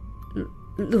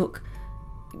 Look,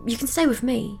 you can stay with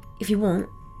me if you want,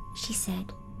 she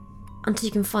said. Until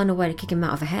you can find a way to kick him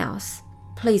out of the house.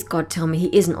 Please, God, tell me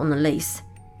he isn't on the lease.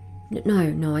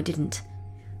 No, I didn't.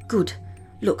 Good.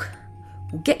 Look,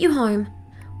 we'll get you home,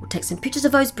 we'll take some pictures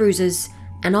of those bruises,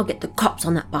 and I'll get the cops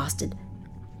on that bastard.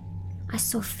 I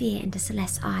saw fear into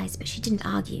Celeste's eyes, but she didn't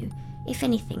argue. If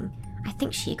anything, I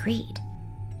think she agreed.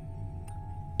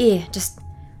 Here, just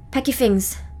pack your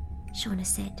things, Shauna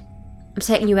said. I'm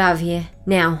taking you out of here,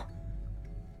 now.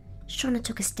 Shauna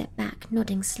took a step back,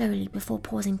 nodding slowly before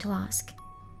pausing to ask.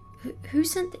 Who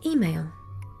sent the email?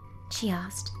 She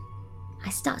asked. I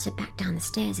started back down the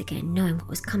stairs again, knowing what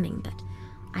was coming, but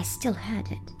I still heard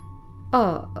it.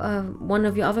 One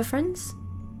of your other friends?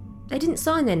 They didn't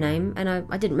sign their name, and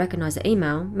I didn't recognise the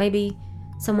email. Maybe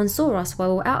someone saw us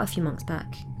while we were out a few months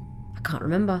back. I can't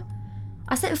remember.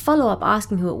 I sent a follow-up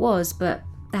asking who it was, but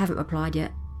they haven't replied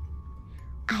yet.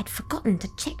 I had forgotten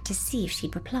to check to see if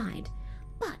she'd replied,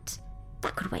 but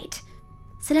that could wait.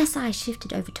 Celeste's eyes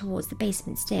shifted over towards the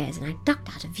basement stairs, and I ducked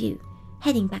out of view,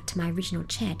 heading back to my original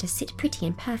chair to sit pretty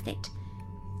and perfect.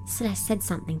 Celeste said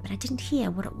something, but I didn't hear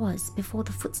what it was before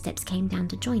the footsteps came down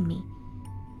to join me.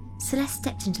 Celeste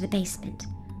stepped into the basement,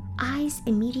 eyes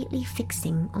immediately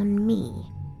fixing on me.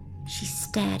 She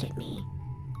stared at me,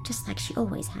 just like she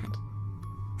always had.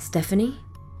 Stephanie?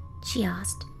 She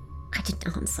asked. I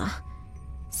didn't answer.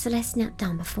 Celeste knelt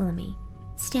down before me,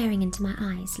 staring into my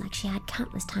eyes like she had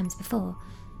countless times before.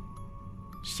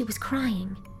 She was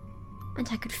crying, and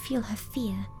I could feel her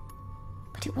fear,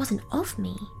 but it wasn't of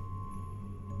me.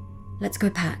 Let's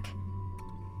go pack.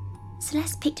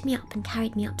 Celeste picked me up and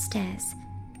carried me upstairs.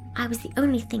 I was the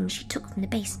only thing she took from the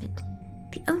basement,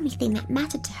 the only thing that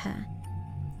mattered to her.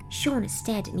 Shauna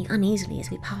stared at me uneasily as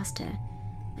we passed her,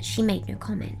 but she made no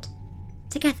comment.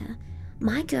 Together,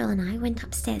 my girl and I went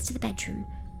upstairs to the bedroom.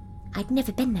 I'd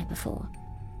never been there before.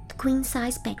 The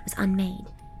queen-size bed was unmade,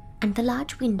 and the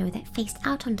large window that faced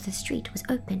out onto the street was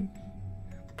open.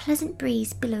 A pleasant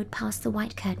breeze billowed past the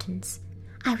white curtains.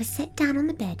 I was set down on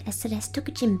the bed as Celeste took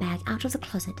a gym bag out of the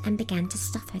closet and began to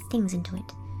stuff her things into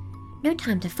it. No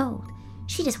time to fold.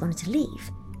 She just wanted to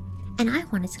leave. And I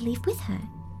wanted to leave with her.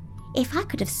 If I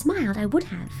could have smiled, I would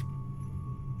have.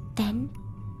 Then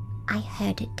I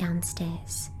heard it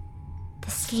downstairs. The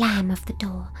slam of the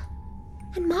door.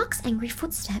 And Mark's angry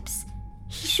footsteps.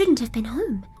 He shouldn't have been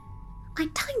home. I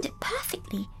timed it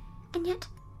perfectly. And yet,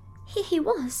 here he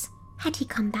was. Had he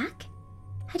come back?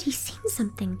 Had he seen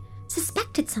something?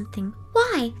 Suspected something?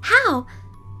 Why? How?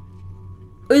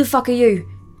 Who the fuck are you?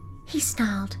 He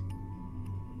snarled.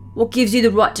 What gives you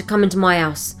the right to come into my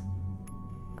house?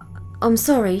 I'm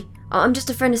sorry. I'm just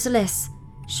a friend of Celeste.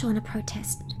 Shauna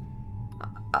protested.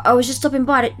 I was just stopping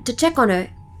by to check on her.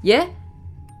 Yeah?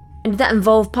 And did that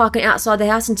involve parking outside the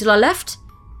house until I left?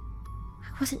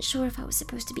 I wasn't sure if I was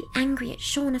supposed to be angry at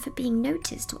Shauna for being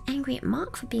noticed or angry at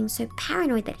Mark for being so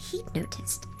paranoid that he'd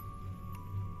noticed.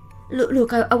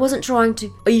 Look, I wasn't trying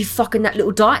to... Are you fucking that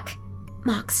little dyke?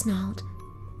 Mark snarled,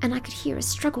 and I could hear a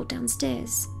struggle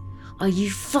downstairs. Are you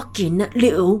fucking that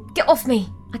little... Get off me!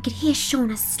 I could hear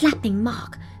Shauna slapping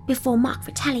Mark before Mark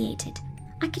retaliated.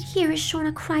 I could hear as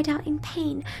Shauna cried out in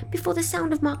pain before the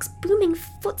sound of Mark's booming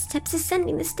footsteps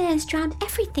ascending the stairs drowned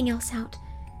everything else out.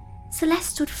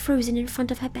 Celeste stood frozen in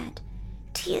front of her bed,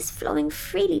 tears flowing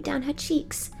freely down her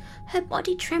cheeks. Her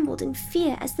body trembled in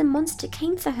fear as the monster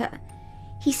came for her.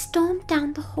 He stormed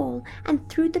down the hall and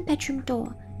through the bedroom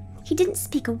door. He didn't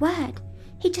speak a word.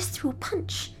 He just threw a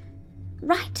punch.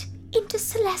 Right into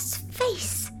Celeste's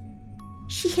face.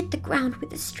 She hit the ground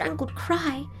with a strangled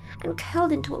cry and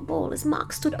curled into a ball as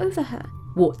Mark stood over her.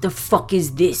 What the fuck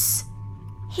is this?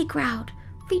 He growled,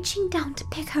 reaching down to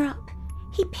pick her up.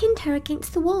 He pinned her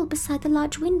against the wall beside the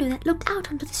large window that looked out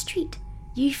onto the street.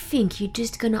 You think you're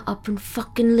just gonna up and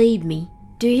fucking leave me,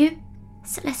 do you?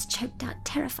 Celeste choked out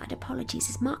terrified apologies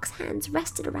as Mark's hands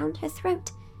rested around her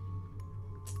throat.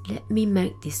 Let me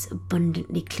make this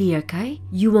abundantly clear, okay?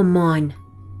 You are mine.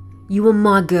 You are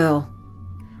my girl.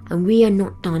 And we are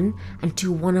not done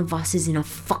until one of us is in a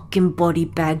fucking body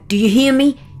bag. Do you hear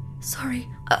me? Sorry.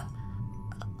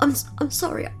 I'm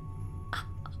sorry.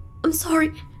 I'm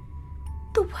sorry.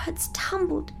 The words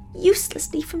tumbled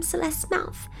uselessly from Celeste's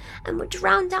mouth and were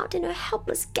drowned out in her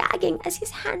helpless gagging as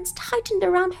his hands tightened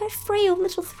around her frail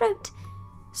little throat.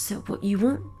 So what you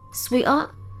want,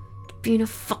 sweetheart? To be in a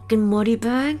fucking body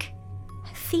bag?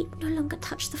 Her feet no longer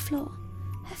touched the floor.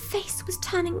 Her face was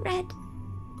turning red.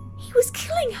 He was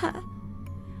killing her.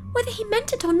 Whether he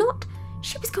meant it or not,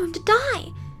 she was going to die.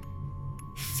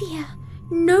 Fear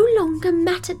no longer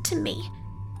mattered to me.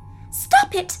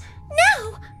 Stop it!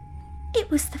 Now! It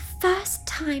was the first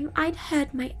time I'd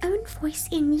heard my own voice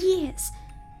in years,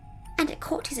 and it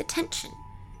caught his attention.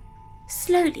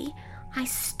 Slowly, I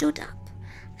stood up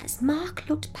as Mark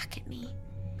looked back at me.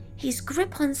 His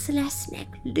grip on Celeste's neck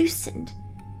loosened.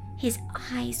 His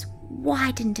eyes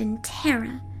widened in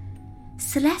terror.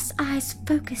 Celeste's eyes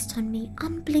focused on me,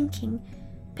 unblinking,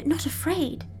 but not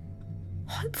afraid.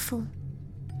 Hopeful.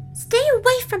 Stay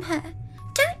away from her!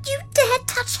 Don't you dare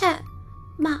touch her!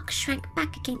 Mark shrank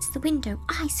back against the window,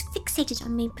 eyes fixated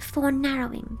on me before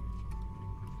narrowing.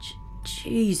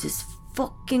 Jesus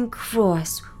fucking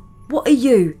Christ. What are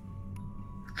you?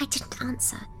 I didn't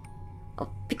answer.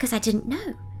 Because I didn't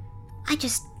know. I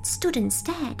just stood and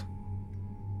stared.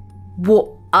 What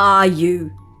are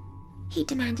you? He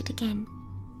demanded again.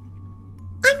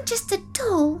 I'm just a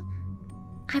doll,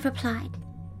 I replied,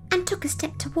 and took a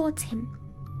step towards him.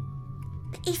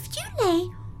 But if you lay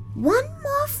one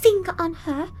more finger on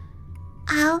her,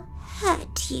 I'll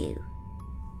hurt you.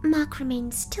 Mark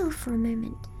remained still for a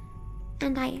moment,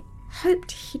 and I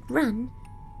hoped he'd run,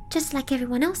 just like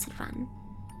everyone else had run.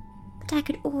 But I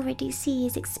could already see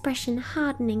his expression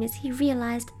hardening as he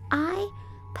realized I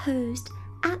posed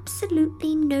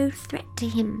absolutely no threat to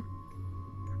him.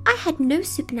 I had no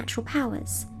supernatural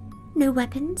powers, no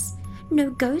weapons, no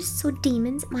ghosts or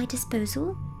demons at my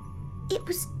disposal. It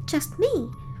was just me.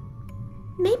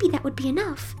 Maybe that would be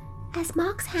enough, as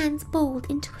Mark's hands balled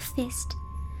into a fist,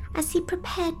 as he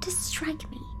prepared to strike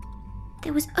me.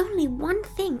 There was only one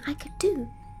thing I could do.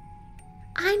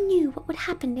 I knew what would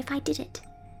happen if I did it,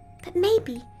 but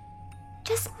maybe,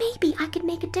 just maybe, I could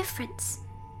make a difference.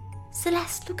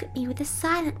 Celeste looked at me with a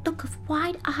silent look of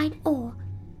wide-eyed awe,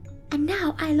 and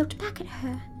now I looked back at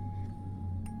her.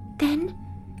 Then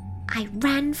I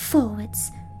ran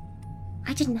forwards.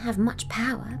 I didn't have much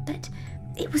power, but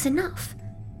it was enough.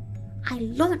 I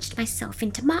launched myself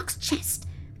into Mark's chest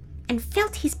and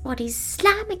felt his body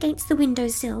slam against the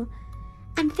windowsill,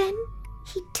 and then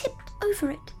he tipped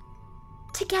over it.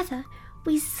 Together,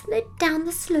 we slid down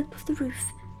the slope of the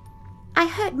roof. I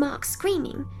heard Mark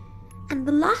screaming, and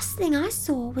the last thing I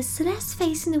saw was Celeste's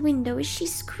face in the window as she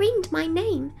screamed my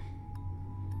name.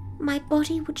 My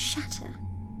body would shatter.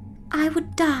 I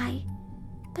would die,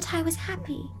 but I was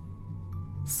happy.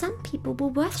 Some people were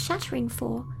worth shattering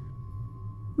for.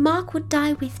 Mark would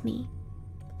die with me.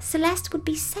 Celeste would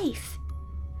be safe.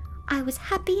 I was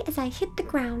happy as I hit the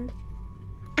ground,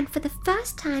 and for the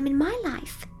first time in my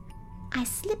life, I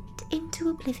slipped into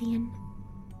oblivion.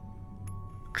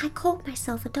 I called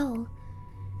myself a doll,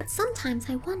 but sometimes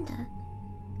I wonder.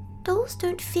 Dolls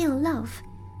don't feel love.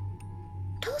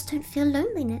 Dolls don't feel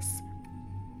loneliness.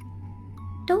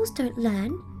 Dolls don't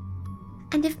learn.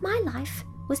 And if my life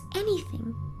was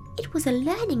anything, it was a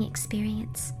learning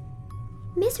experience.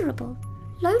 Miserable,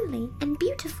 lonely, and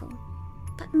beautiful,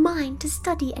 but mine to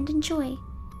study and enjoy.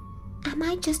 Am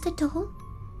I just a doll?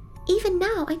 Even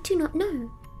now I do not know.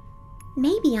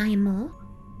 Maybe I am more.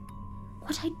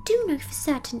 What I do know for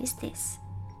certain is this.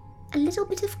 A little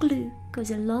bit of glue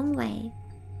goes a long way.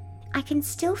 I can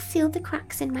still feel the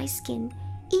cracks in my skin,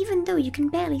 even though you can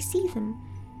barely see them.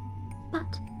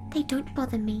 But they don't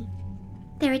bother me.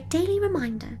 They're a daily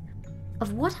reminder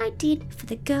of what I did for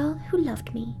the girl who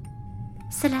loved me.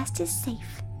 Celeste is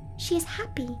safe. She is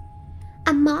happy.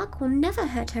 And Mark will never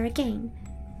hurt her again.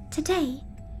 Today,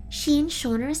 she and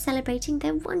Shauna are celebrating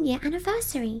their 1-year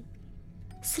anniversary.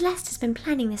 Celeste has been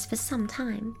planning this for some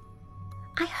time.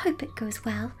 I hope it goes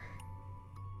well.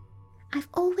 I've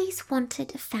always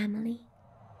wanted a family.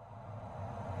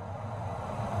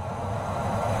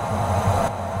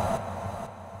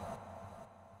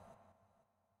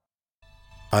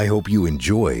 I hope you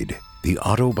enjoyed The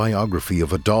Autobiography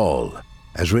of a Doll,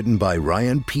 as written by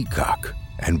Ryan Peacock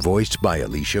and voiced by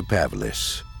Alicia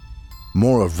Pavlis.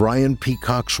 More of Ryan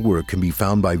Peacock's work can be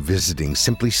found by visiting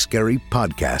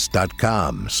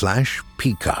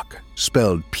simplyscarypodcast.com/Peacock,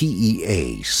 spelled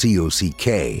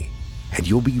Peacock, and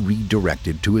you'll be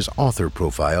redirected to his author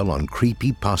profile on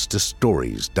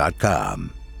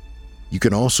creepypastastories.com. You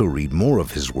can also read more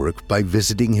of his work by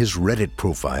visiting his Reddit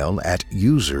profile at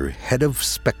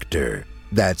user_headofspectre.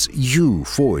 That's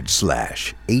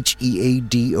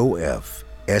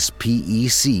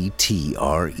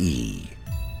u/HEADOFSPECTRE.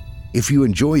 If you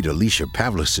enjoyed Alicia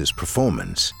Pavlis'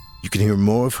 performance, you can hear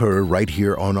more of her right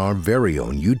here on our very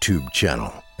own YouTube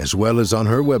channel, as well as on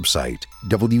her website,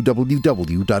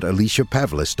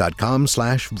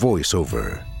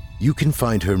 www.aliciapavlis.com/voiceover. You can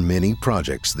find her many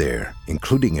projects there,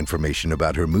 including information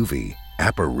about her movie,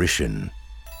 Apparition.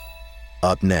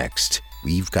 Up next,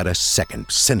 we've got a second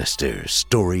sinister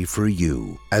story for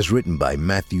you, as written by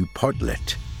Matthew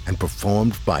Bartlett and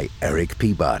performed by Eric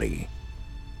Peabody.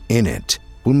 In it,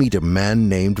 we'll meet a man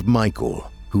named Michael,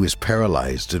 who is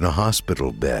paralyzed in a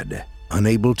hospital bed,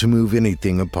 unable to move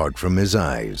anything apart from his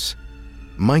eyes.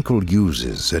 Michael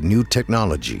uses a new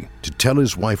technology to tell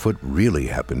his wife what really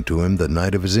happened to him the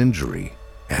night of his injury,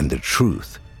 and the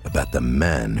truth about the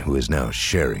man who is now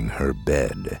sharing her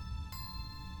bed.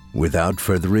 Without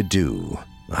further ado,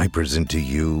 I present to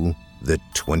you the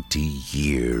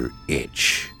 20-Year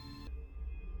Itch.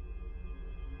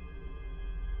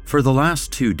 For the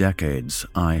last 2 decades,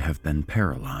 I have been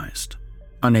paralyzed,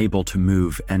 unable to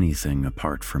move anything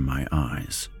apart from my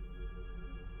eyes.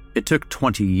 It took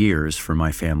 20 years for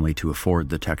my family to afford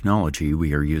the technology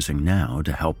we are using now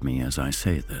to help me as I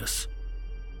say this.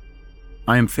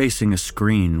 I am facing a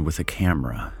screen with a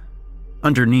camera.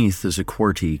 Underneath is a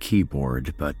QWERTY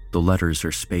keyboard, but the letters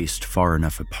are spaced far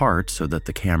enough apart so that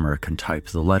the camera can type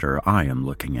the letter I am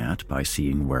looking at by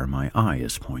seeing where my eye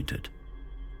is pointed.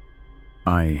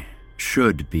 I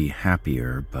should be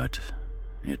happier, but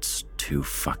it's too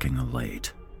fucking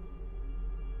late.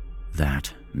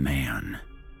 That man.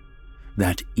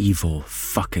 That evil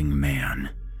fucking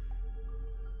man.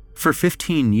 For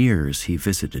 15 years he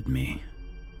visited me,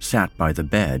 sat by the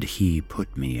bed he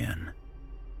put me in.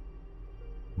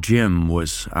 Jim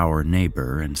was our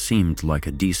neighbor and seemed like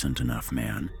a decent enough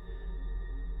man.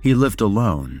 He lived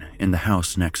alone in the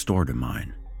house next door to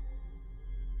mine.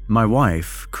 My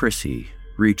wife, Chrissy,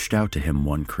 reached out to him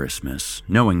one Christmas,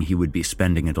 knowing he would be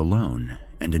spending it alone,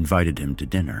 and invited him to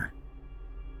dinner.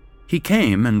 He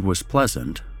came and was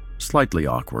pleasant, slightly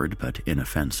awkward but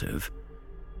inoffensive.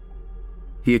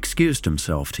 He excused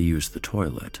himself to use the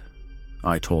toilet.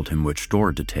 I told him which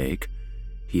door to take.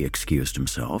 He excused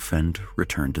himself and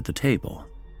returned to the table.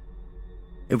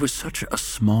 It was such a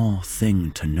small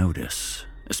thing to notice,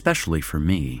 especially for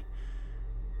me,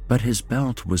 but his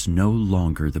belt was no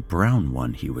longer the brown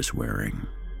one he was wearing,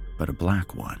 but a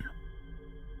black one.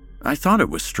 I thought it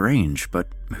was strange, but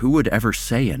who would ever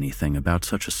say anything about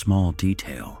such a small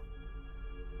detail?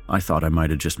 I thought I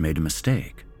might have just made a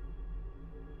mistake.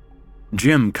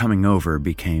 Jim coming over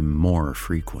became more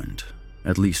frequent,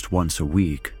 at least once a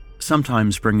week,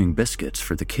 sometimes bringing biscuits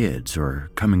for the kids or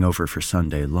coming over for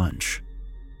Sunday lunch.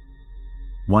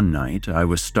 One night, I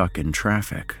was stuck in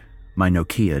traffic. My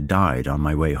Nokia died on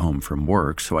my way home from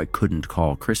work, so I couldn't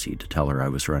call Chrissy to tell her I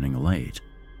was running late.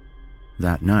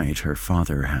 That night, her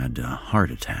father had a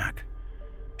heart attack.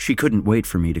 She couldn't wait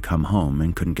for me to come home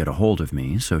and couldn't get a hold of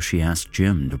me, so she asked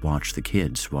Jim to watch the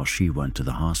kids while she went to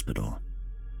the hospital.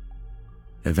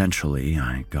 Eventually,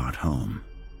 I got home,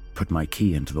 put my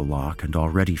key into the lock, and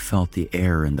already felt the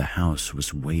air in the house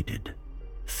was weighted,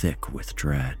 thick with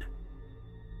dread.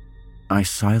 I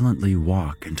silently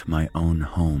walk into my own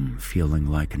home feeling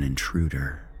like an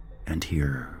intruder and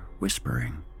hear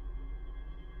whispering.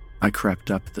 I crept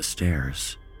up the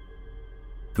stairs.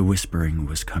 The whispering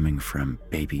was coming from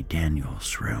baby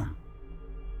Daniel's room.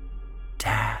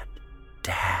 Dad,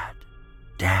 Dad,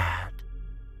 Dad.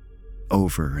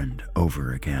 Over and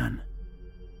over again.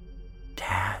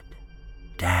 Dad,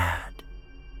 Dad,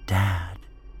 Dad.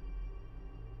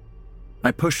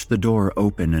 I push the door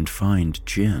open and find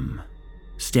Jim,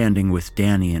 standing with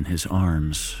Danny in his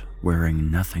arms,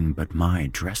 wearing nothing but my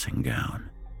dressing gown.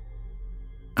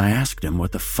 I asked him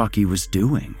what the fuck he was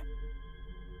doing.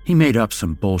 He made up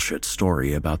some bullshit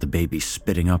story about the baby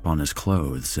spitting up on his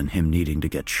clothes and him needing to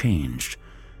get changed,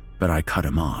 but I cut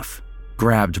him off,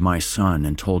 grabbed my son,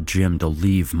 and told Jim to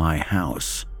leave my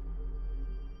house.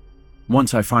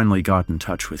 Once I finally got in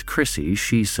touch with Chrissy,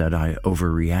 she said I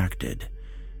overreacted.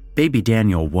 Baby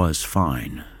Daniel was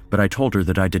fine, but I told her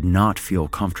that I did not feel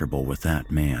comfortable with that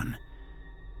man.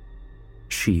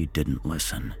 She didn't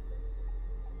listen.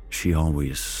 She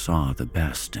always saw the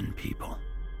best in people.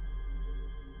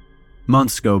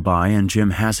 Months go by and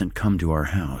Jim hasn't come to our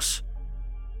house.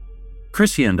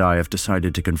 Chrissy and I have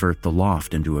decided to convert the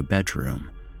loft into a bedroom.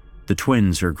 The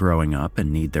twins are growing up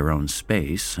and need their own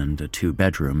space, and a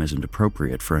 2-bedroom isn't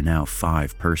appropriate for a now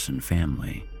 5-person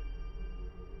family.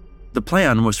 The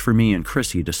plan was for me and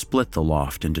Chrissy to split the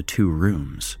loft into 2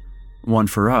 rooms, one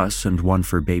for us and one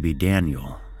for baby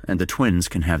Daniel, and the twins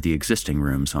can have the existing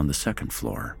rooms on the 2nd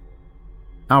floor.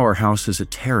 Our house is a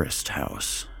terraced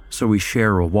house, so we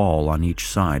share a wall on each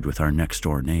side with our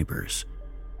next-door neighbors.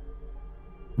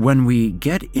 When we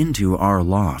get into our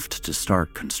loft to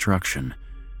start construction,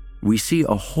 we see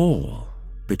a hole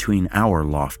between our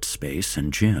loft space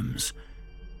and Jim's,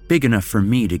 big enough for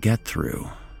me to get through,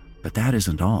 but that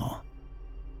isn't all.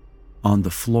 On the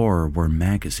floor were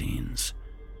magazines,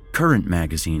 current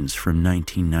magazines from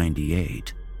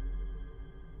 1998.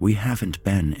 We haven't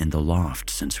been in the loft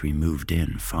since we moved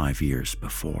in 5 years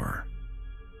before.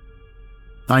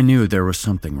 I knew there was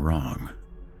something wrong.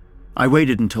 I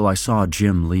waited until I saw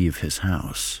Jim leave his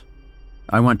house.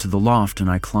 I went to the loft and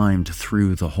I climbed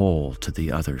through the hole to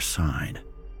the other side.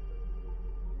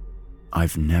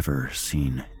 I've never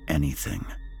seen anything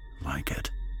like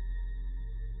it.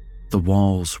 The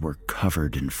walls were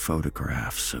covered in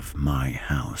photographs of my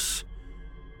house,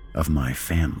 of my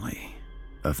family,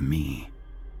 of me.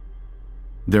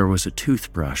 There was a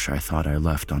toothbrush I thought I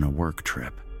left on a work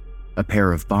trip, a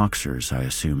pair of boxers I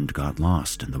assumed got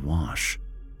lost in the wash,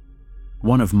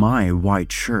 one of my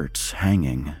white shirts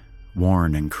hanging,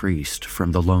 worn and creased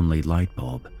from the lonely light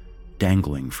bulb,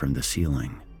 dangling from the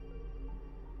ceiling.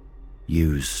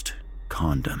 Used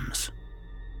condoms.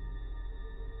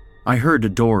 I heard a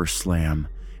door slam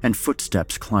and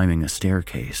footsteps climbing a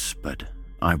staircase, but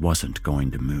I wasn't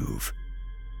going to move.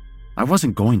 I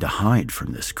wasn't going to hide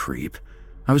from this creep.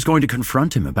 I was going to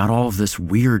confront him about all of this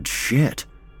weird shit.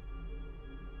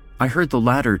 I heard the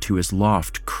ladder to his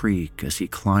loft creak as he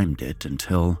climbed it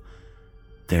until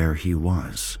there he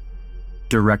was,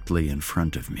 directly in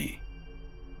front of me.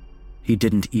 He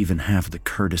didn't even have the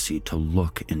courtesy to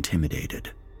look intimidated.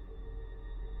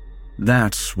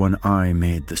 That's when I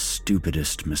made the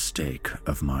stupidest mistake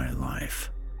of my life.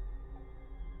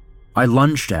 I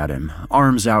lunged at him,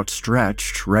 arms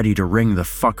outstretched, ready to wring the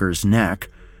fucker's neck,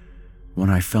 when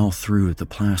I fell through the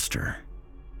plaster.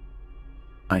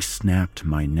 I snapped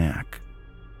my neck,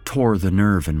 tore the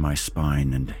nerve in my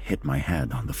spine, and hit my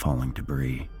head on the falling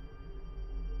debris.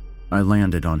 I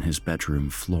landed on his bedroom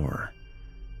floor.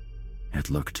 It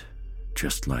looked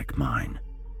just like mine.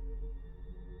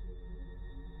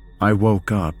 I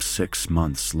woke up 6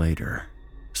 months later,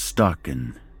 stuck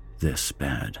in this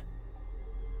bed.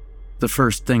 The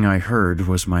first thing I heard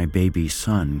was my baby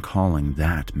son calling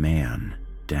that man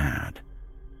Dad.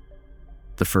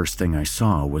 The first thing I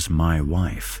saw was my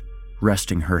wife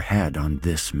resting her head on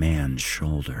this man's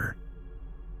shoulder.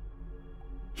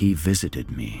 He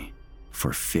visited me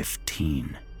for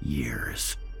 15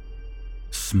 years,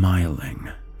 smiling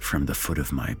from the foot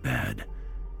of my bed,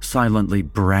 silently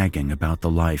bragging about the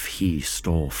life he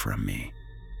stole from me.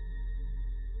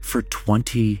 For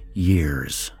 20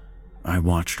 years, I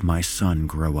watched my son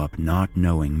grow up not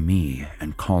knowing me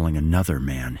and calling another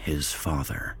man his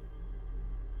father.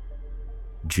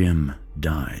 Jim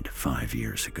died 5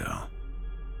 years ago.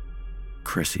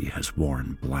 Chrissy has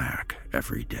worn black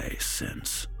every day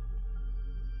since.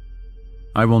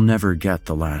 I will never get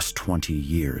the last 20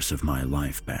 years of my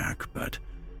life back, but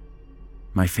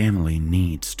my family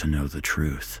needs to know the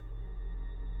truth.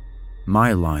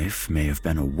 My life may have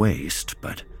been a waste,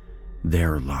 but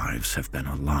their lives have been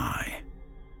a lie.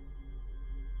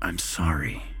 I'm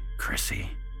sorry, Chrissy.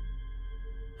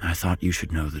 I thought you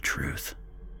should know the truth.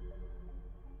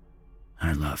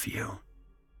 I love you.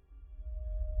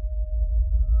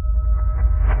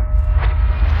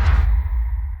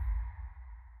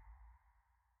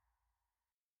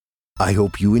 I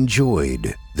hope you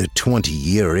enjoyed The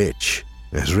 20-Year Itch,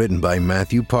 as written by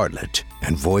Matthew Bartlett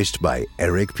and voiced by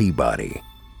Eric Peabody.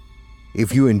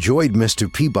 If you enjoyed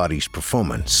Mr. Peabody's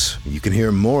performance, you can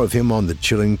hear more of him on the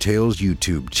Chilling Tales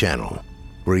YouTube channel,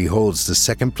 where he holds the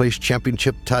second-place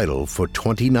championship title for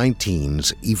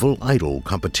 2019's Evil Idol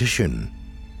competition.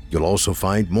 You'll also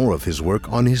find more of his work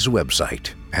on his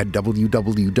website at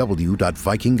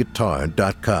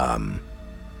www.vikingguitar.com.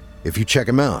 If you check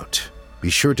him out, be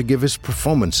sure to give his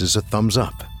performances a thumbs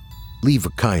up, leave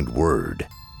a kind word,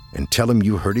 and tell him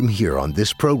you heard him here on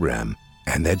this program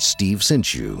and that Steve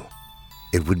sent you.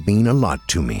 It would mean a lot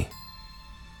to me.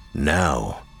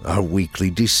 Now, our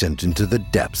weekly descent into the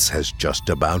depths has just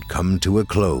about come to a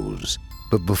close.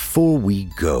 But before we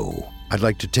go, I'd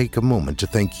like to take a moment to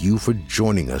thank you for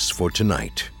joining us for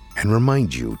tonight and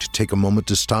remind you to take a moment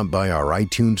to stop by our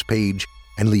iTunes page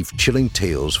and leave Chilling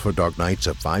Tales for Dark Nights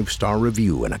a 5-star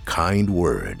review and a kind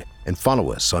word, and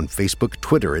follow us on Facebook,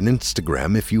 Twitter, and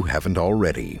Instagram if you haven't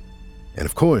already. And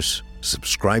of course,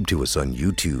 subscribe to us on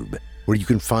YouTube, where you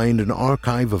can find an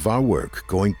archive of our work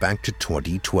going back to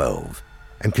 2012.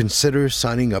 And consider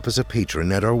signing up as a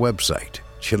patron at our website,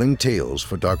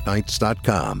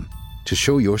 chillingtalesfordarknights.com, to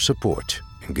show your support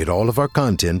and get all of our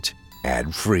content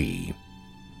ad-free.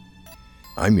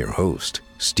 I'm your host,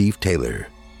 Steve Taylor,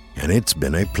 and it's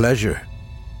been a pleasure.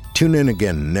 Tune in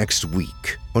again next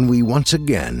week when we once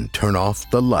again turn off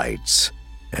the lights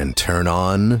and turn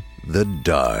on the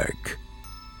dark.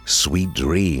 Sweet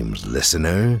dreams,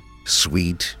 listener.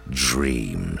 Sweet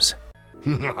dreams.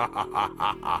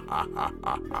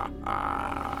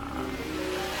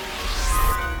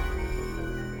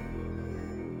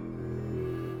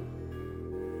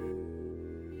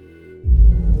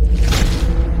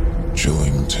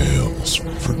 Chilling tales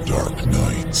for dark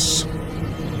nights.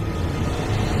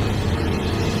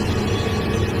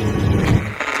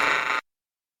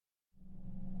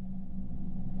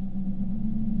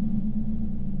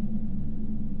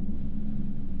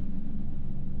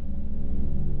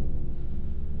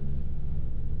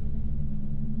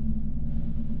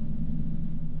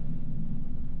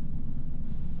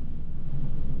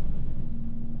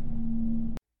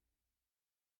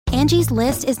 Angie's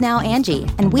List is now Angie,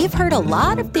 and we've heard a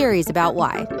lot of theories about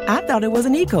why. I thought it was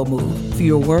an eco move.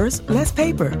 Fewer words, less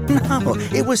paper. No,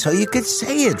 it was so you could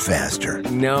say it faster.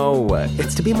 No,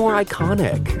 it's to be more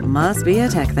iconic. Must be a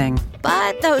tech thing.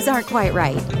 But those aren't quite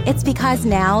right. It's because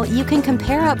now you can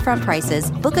compare upfront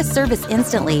prices, book a service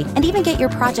instantly, and even get your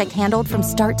project handled from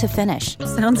start to finish.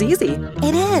 Sounds easy.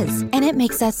 It is, and it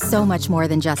makes us so much more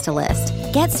than just a list.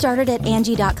 Get started at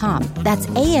Angie.com. That's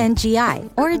ANGI,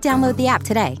 or download the app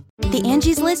today. The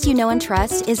Angie's List you know and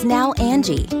trust is now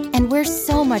Angie, and we're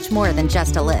so much more than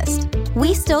just a list.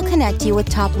 We still connect you with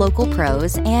top local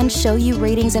pros and show you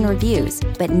ratings and reviews,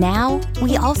 but now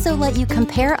we also let you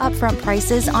compare upfront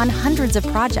prices on hundreds of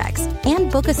projects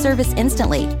and book a service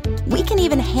instantly. We can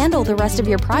even handle the rest of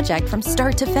your project from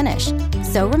start to finish.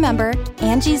 So remember,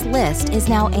 Angie's List is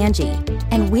now Angie,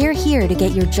 and we're here to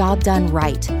get your job done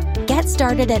right. Get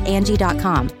started at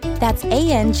Angie.com. That's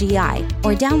ANGI,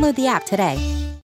 or download the app today.